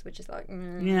waistcoats, which is like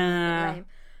Yeah. lame.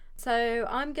 So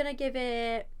I'm gonna give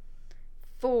it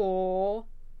 4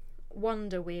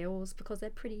 Wonder Wheels because they're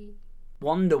pretty.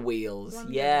 Wonder Wheels.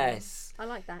 Wonder Yes. I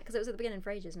like that because it was at the beginning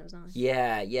for ages and it was nice.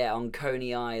 Yeah, on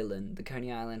Coney Island, the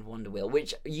Coney Island Wonder Wheel,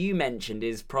 which you mentioned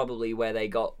is probably where they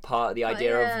got part of the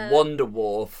idea of Wonder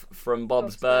Wharf from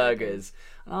Bob's Burgers.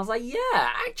 And I was like, yeah,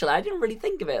 actually, I didn't really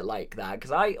think of it like that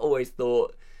because I always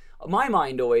thought, my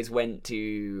mind always went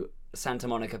to Santa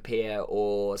Monica Pier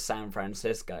or San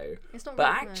Francisco. It's not but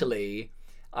right, no. actually,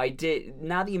 I did,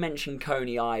 now that you mentioned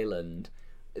Coney Island,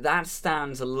 that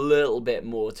stands a little bit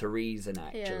more to reason,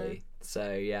 actually. Yeah.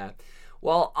 So, yeah.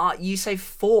 Well, you say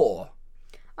 4.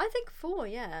 I think 4,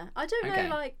 yeah. I don't know, Okay.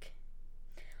 like...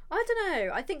 I don't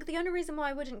know. I think the only reason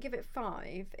why I wouldn't give it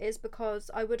 5 is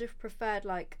because I would have preferred,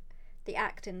 like, the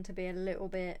acting to be a little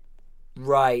bit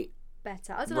Right.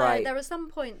 better. I don't Right. know. There were some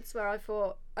points where I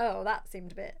thought, oh, that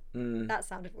seemed a bit... That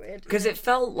sounded weird. Because it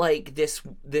felt like this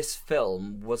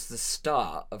film was the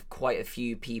start of quite a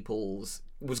few people's...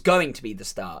 was going to be the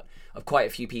start of quite a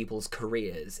few people's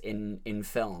careers in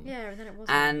film. Yeah, and then it wasn't.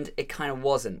 And it kind of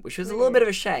wasn't, which was a little bit of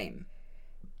a shame.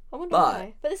 I wonder but-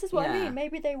 why. But this is what I yeah. mean.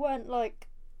 Maybe they weren't, like,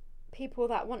 people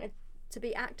that wanted to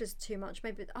be actors too much.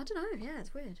 Maybe... I don't know. Yeah,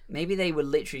 it's weird. Maybe they were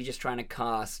literally just trying to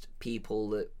cast people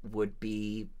that would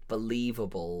be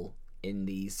believable in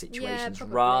these situations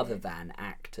probably. rather than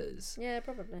actors Yeah,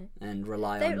 probably. and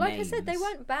rely They, on like names. I said, they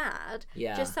weren't bad.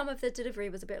 Yeah. Just some of the delivery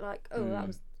was a bit like, oh, that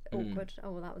was awkward.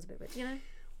 Oh, well, that was a bit weird. You know?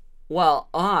 Well,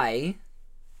 I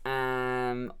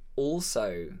am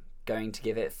also going to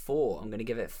give it 4. I'm going to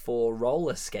give it 4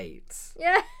 roller skates.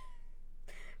 Yeah.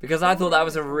 Because I thought that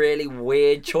was a really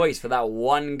weird choice for that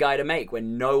one guy to make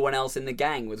when no one else in the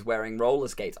gang was wearing roller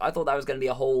skates. I thought that was going to be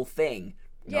a whole thing.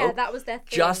 Yeah, Nope. that was their thing.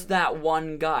 Just that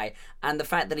one guy. And the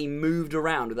fact that he moved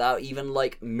around without even,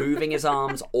 like, moving his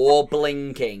arms or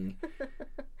blinking.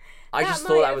 I just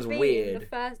thought that was weird.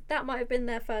 That might have been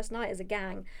their first night as a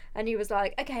gang, and he was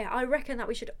like, "Okay, I reckon that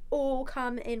we should all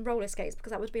come in roller skates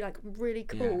because that would be like really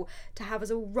cool to have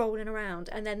us all rolling around."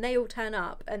 And then they all turn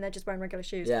up and they're just wearing regular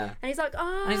shoes. Yeah. And he's like,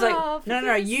 "Oh, And he's like, for no,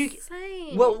 goodness you.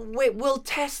 sake." Well, we'll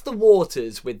test the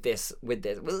waters with this.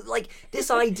 Like this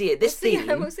idea, this theme.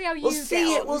 We'll see how you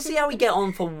get on. We'll see how we get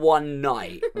on for one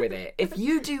night with it. If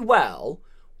you do well,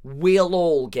 we'll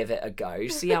all give it a go.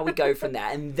 See how we go from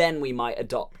there, and then we might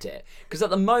adopt it. Because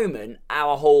at the moment,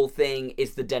 our whole thing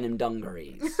is the denim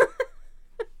dungarees.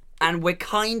 And we're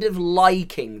kind of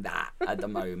liking that at the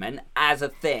moment as a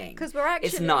thing. 'Cause we're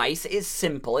It's actually- nice, it's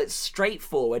simple, it's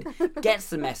straightforward,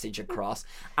 gets the message across,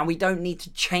 and we don't need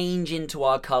to change into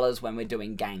our colours when we're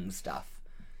doing gang stuff.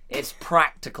 It's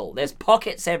practical. There's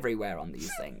pockets everywhere on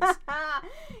these things.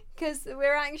 Because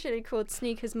we're actually called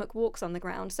Sneakers McWalks on the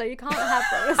ground, so you can't have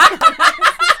those.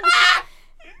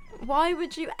 Why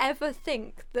would you ever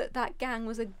think that that gang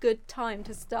was a good time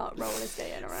to start roller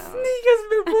skating around?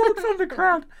 Sneakers walks on the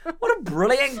ground. What a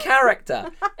brilliant character.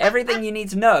 Everything you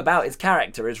need to know about his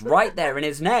character is right there in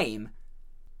his name.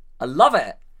 I love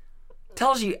it.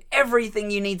 Tells you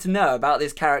everything you need to know about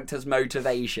this character's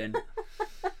motivation.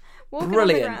 Walking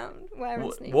Brilliant. on the ground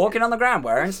wearing sneakers. Walking on the ground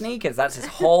wearing sneakers. That's his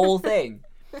whole thing.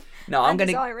 No, I'm And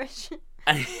he's gonna Irish.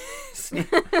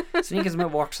 sneakers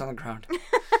walks on the ground.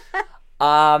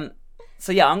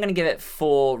 So yeah, I'm gonna give it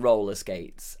 4 roller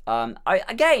skates.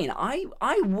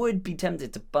 I would be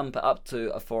tempted to bump it up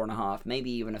to a 4.5,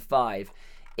 maybe even a 5,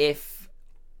 if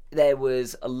there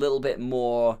was a little bit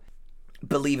more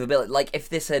believability. Like if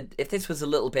this was a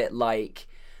little bit like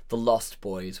The Lost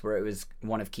Boys, where it was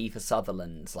one of Kiefer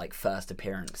Sutherland's like first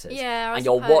appearances. Yeah, I and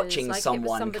you're suppose, watching like, it was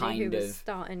someone somebody kind who was of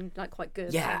starting like quite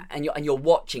good. yeah, so. and you're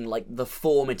watching like the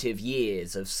formative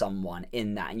years of someone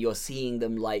in that, and you're seeing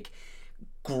them like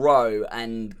grow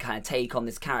and kind of take on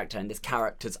this character and this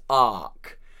character's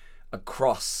arc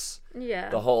across Yeah.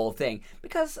 the whole thing.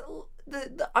 Because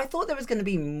I thought there was going to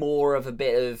be more of a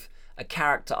bit of a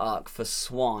character arc for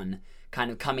Swan, kind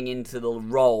of coming into the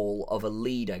role of a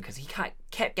leader, because he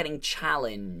kept getting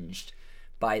challenged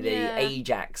by the Yeah.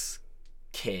 Ajax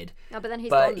kid. Oh, but then he's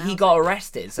But gone now, he so- got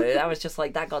arrested, so that was just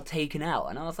like, that got taken out.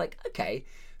 And I was like, okay,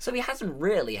 so he hasn't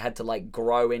really had to like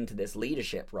grow into this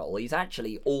leadership role. He's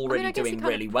actually already I guess he doing kind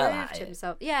of really well proved at it.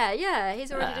 himself. Yeah,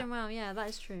 he's already Yeah. doing well. Yeah, that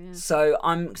is true. Yeah. So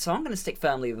I'm going to stick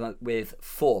firmly with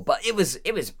 4, but it was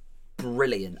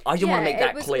brilliant. I just want to make that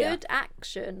it was clear. good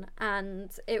action, and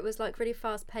it was like really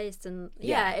fast paced, and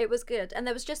Yeah. it was good. And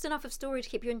there was just enough of story to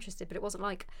keep you interested, but it wasn't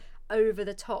like over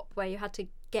the top where you had to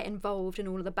get involved in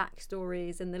all of the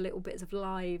backstories and the little bits of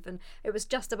life. And it was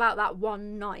just about that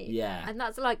one night. Yeah. and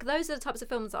that's like those are the types of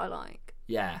films that I like.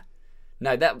 Yeah.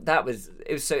 No, that was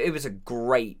a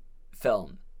great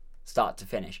film, start to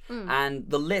finish. And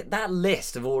that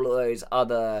list of all of those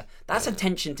other, that's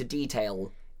attention to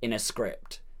detail in a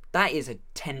script. That is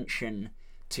attention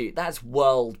That's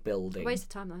world building. Waste of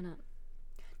time, though, isn't it?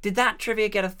 Did that trivia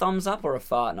get a thumbs up or a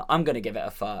fart? No, I'm going to give it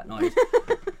a fart noise.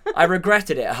 I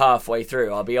regretted it halfway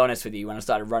through. I'll be honest with you. When I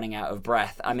started running out of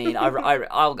breath, I mean, I'll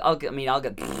get.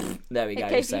 There we go. It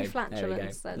gave so you there we go.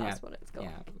 flatulence, so that's what it's got.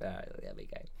 Yeah, there we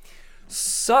go.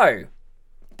 So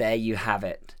there you have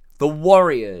it. The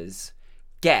Warriors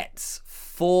gets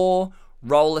 4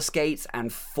 roller skates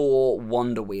and 4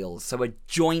 Wonder Wheels. So a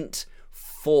joint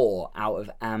 4 out of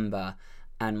Amber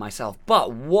and myself.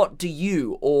 But what do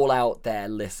you all out there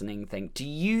listening think? Do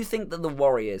you think that The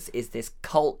Warriors is this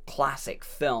cult classic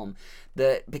film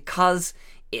that because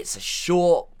it's a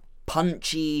short,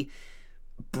 punchy,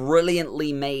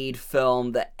 brilliantly made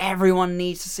film that everyone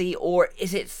needs to see, or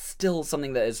is it still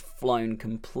something that has flown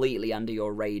completely under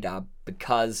your radar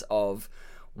because of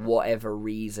whatever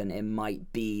reason it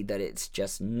might be, that it's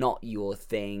just not your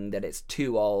thing, that it's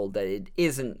too old, that it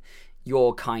isn't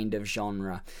your kind of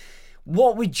genre?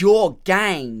 What would your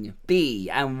gang be,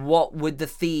 and what would the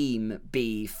theme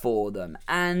be for them?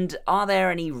 And are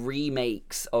there any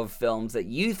remakes of films that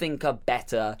you think are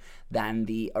better than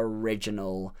the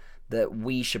original that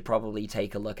we should probably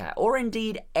take a look at? Or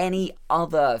indeed any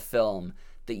other film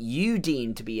that you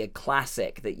deem to be a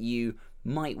classic that you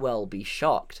might well be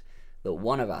shocked that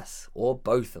one of us, or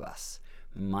both of us,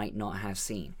 might not have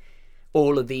seen?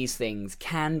 All of these things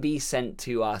can be sent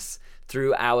to us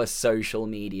through our social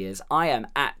medias. I am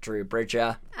at Drew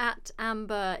Bridger. At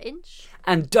Amber Inch.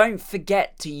 And don't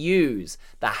forget to use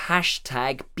the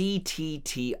hashtag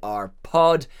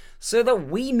BTTRpod so that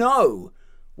we know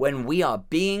when we are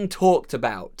being talked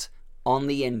about on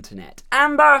the internet.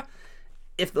 Amber,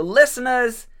 if the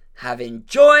listeners have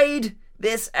enjoyed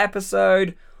this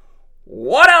episode,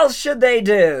 what else should they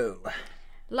do?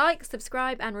 Like,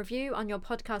 subscribe and review on your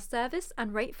podcast service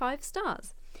and rate 5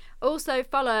 stars. Also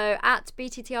follow at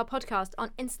BTTR Podcast on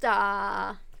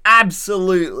Insta.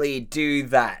 Absolutely do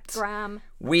that. Gram.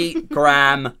 We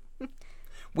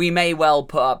may well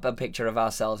put up a picture of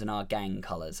ourselves in our gang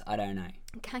colours. I don't know.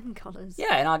 Gang colours.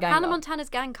 Yeah, in our gang Hannah colours. Montana's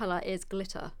gang colour is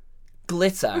glitter.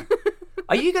 Glitter.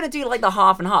 Are you going to do like the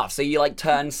half and half? So you like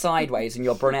turn sideways and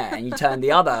you're brunette, and you turn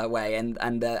the other way and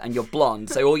you're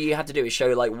blonde. So all you have to do is show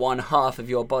like one half of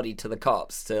your body to the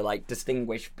cops to like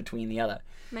distinguish between the other.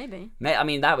 Maybe. I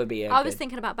mean, that would be. I was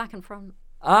thinking about back and front.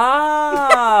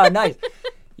 Ah, nice.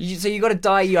 So you got to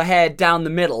dye your hair down the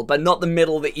middle, but not the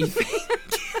middle that you think.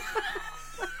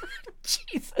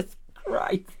 Jesus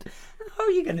Christ. How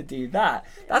are you going to do that?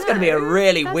 That's going to be a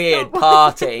really weird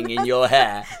parting in your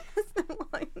hair.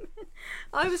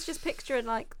 I was just picturing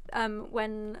like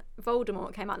when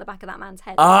Voldemort came out the back of that man's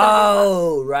head.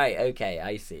 Oh, right. Okay,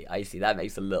 I see. That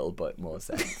makes a little bit more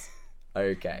sense.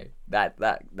 Okay,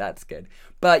 that's good.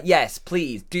 But yes,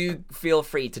 please do feel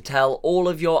free to tell all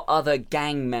of your other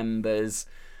gang members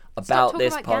about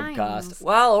this podcast. Gangs.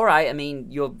 Well, all right. I mean,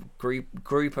 your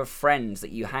group of friends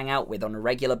that you hang out with on a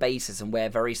regular basis and wear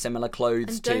very similar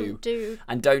clothes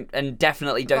and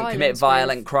definitely don't commit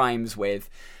violent crimes with.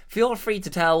 Feel free to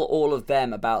tell all of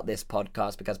them about this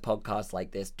podcast, because podcasts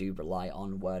like this do rely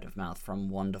on word of mouth from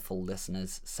wonderful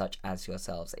listeners such as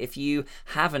yourselves. If you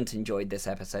haven't enjoyed this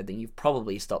episode, then you've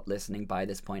probably stopped listening by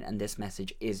this point, and this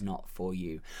message is not for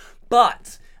you.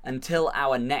 But until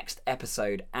our next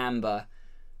episode, Amber,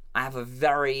 I have a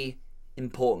very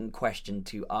important question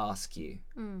to ask you.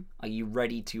 Are you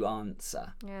ready to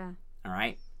answer? Yeah. All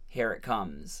right, here it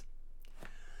comes.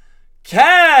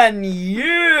 Can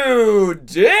you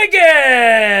dig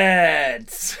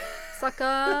it?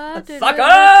 Sucker.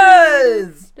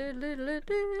 Suckers!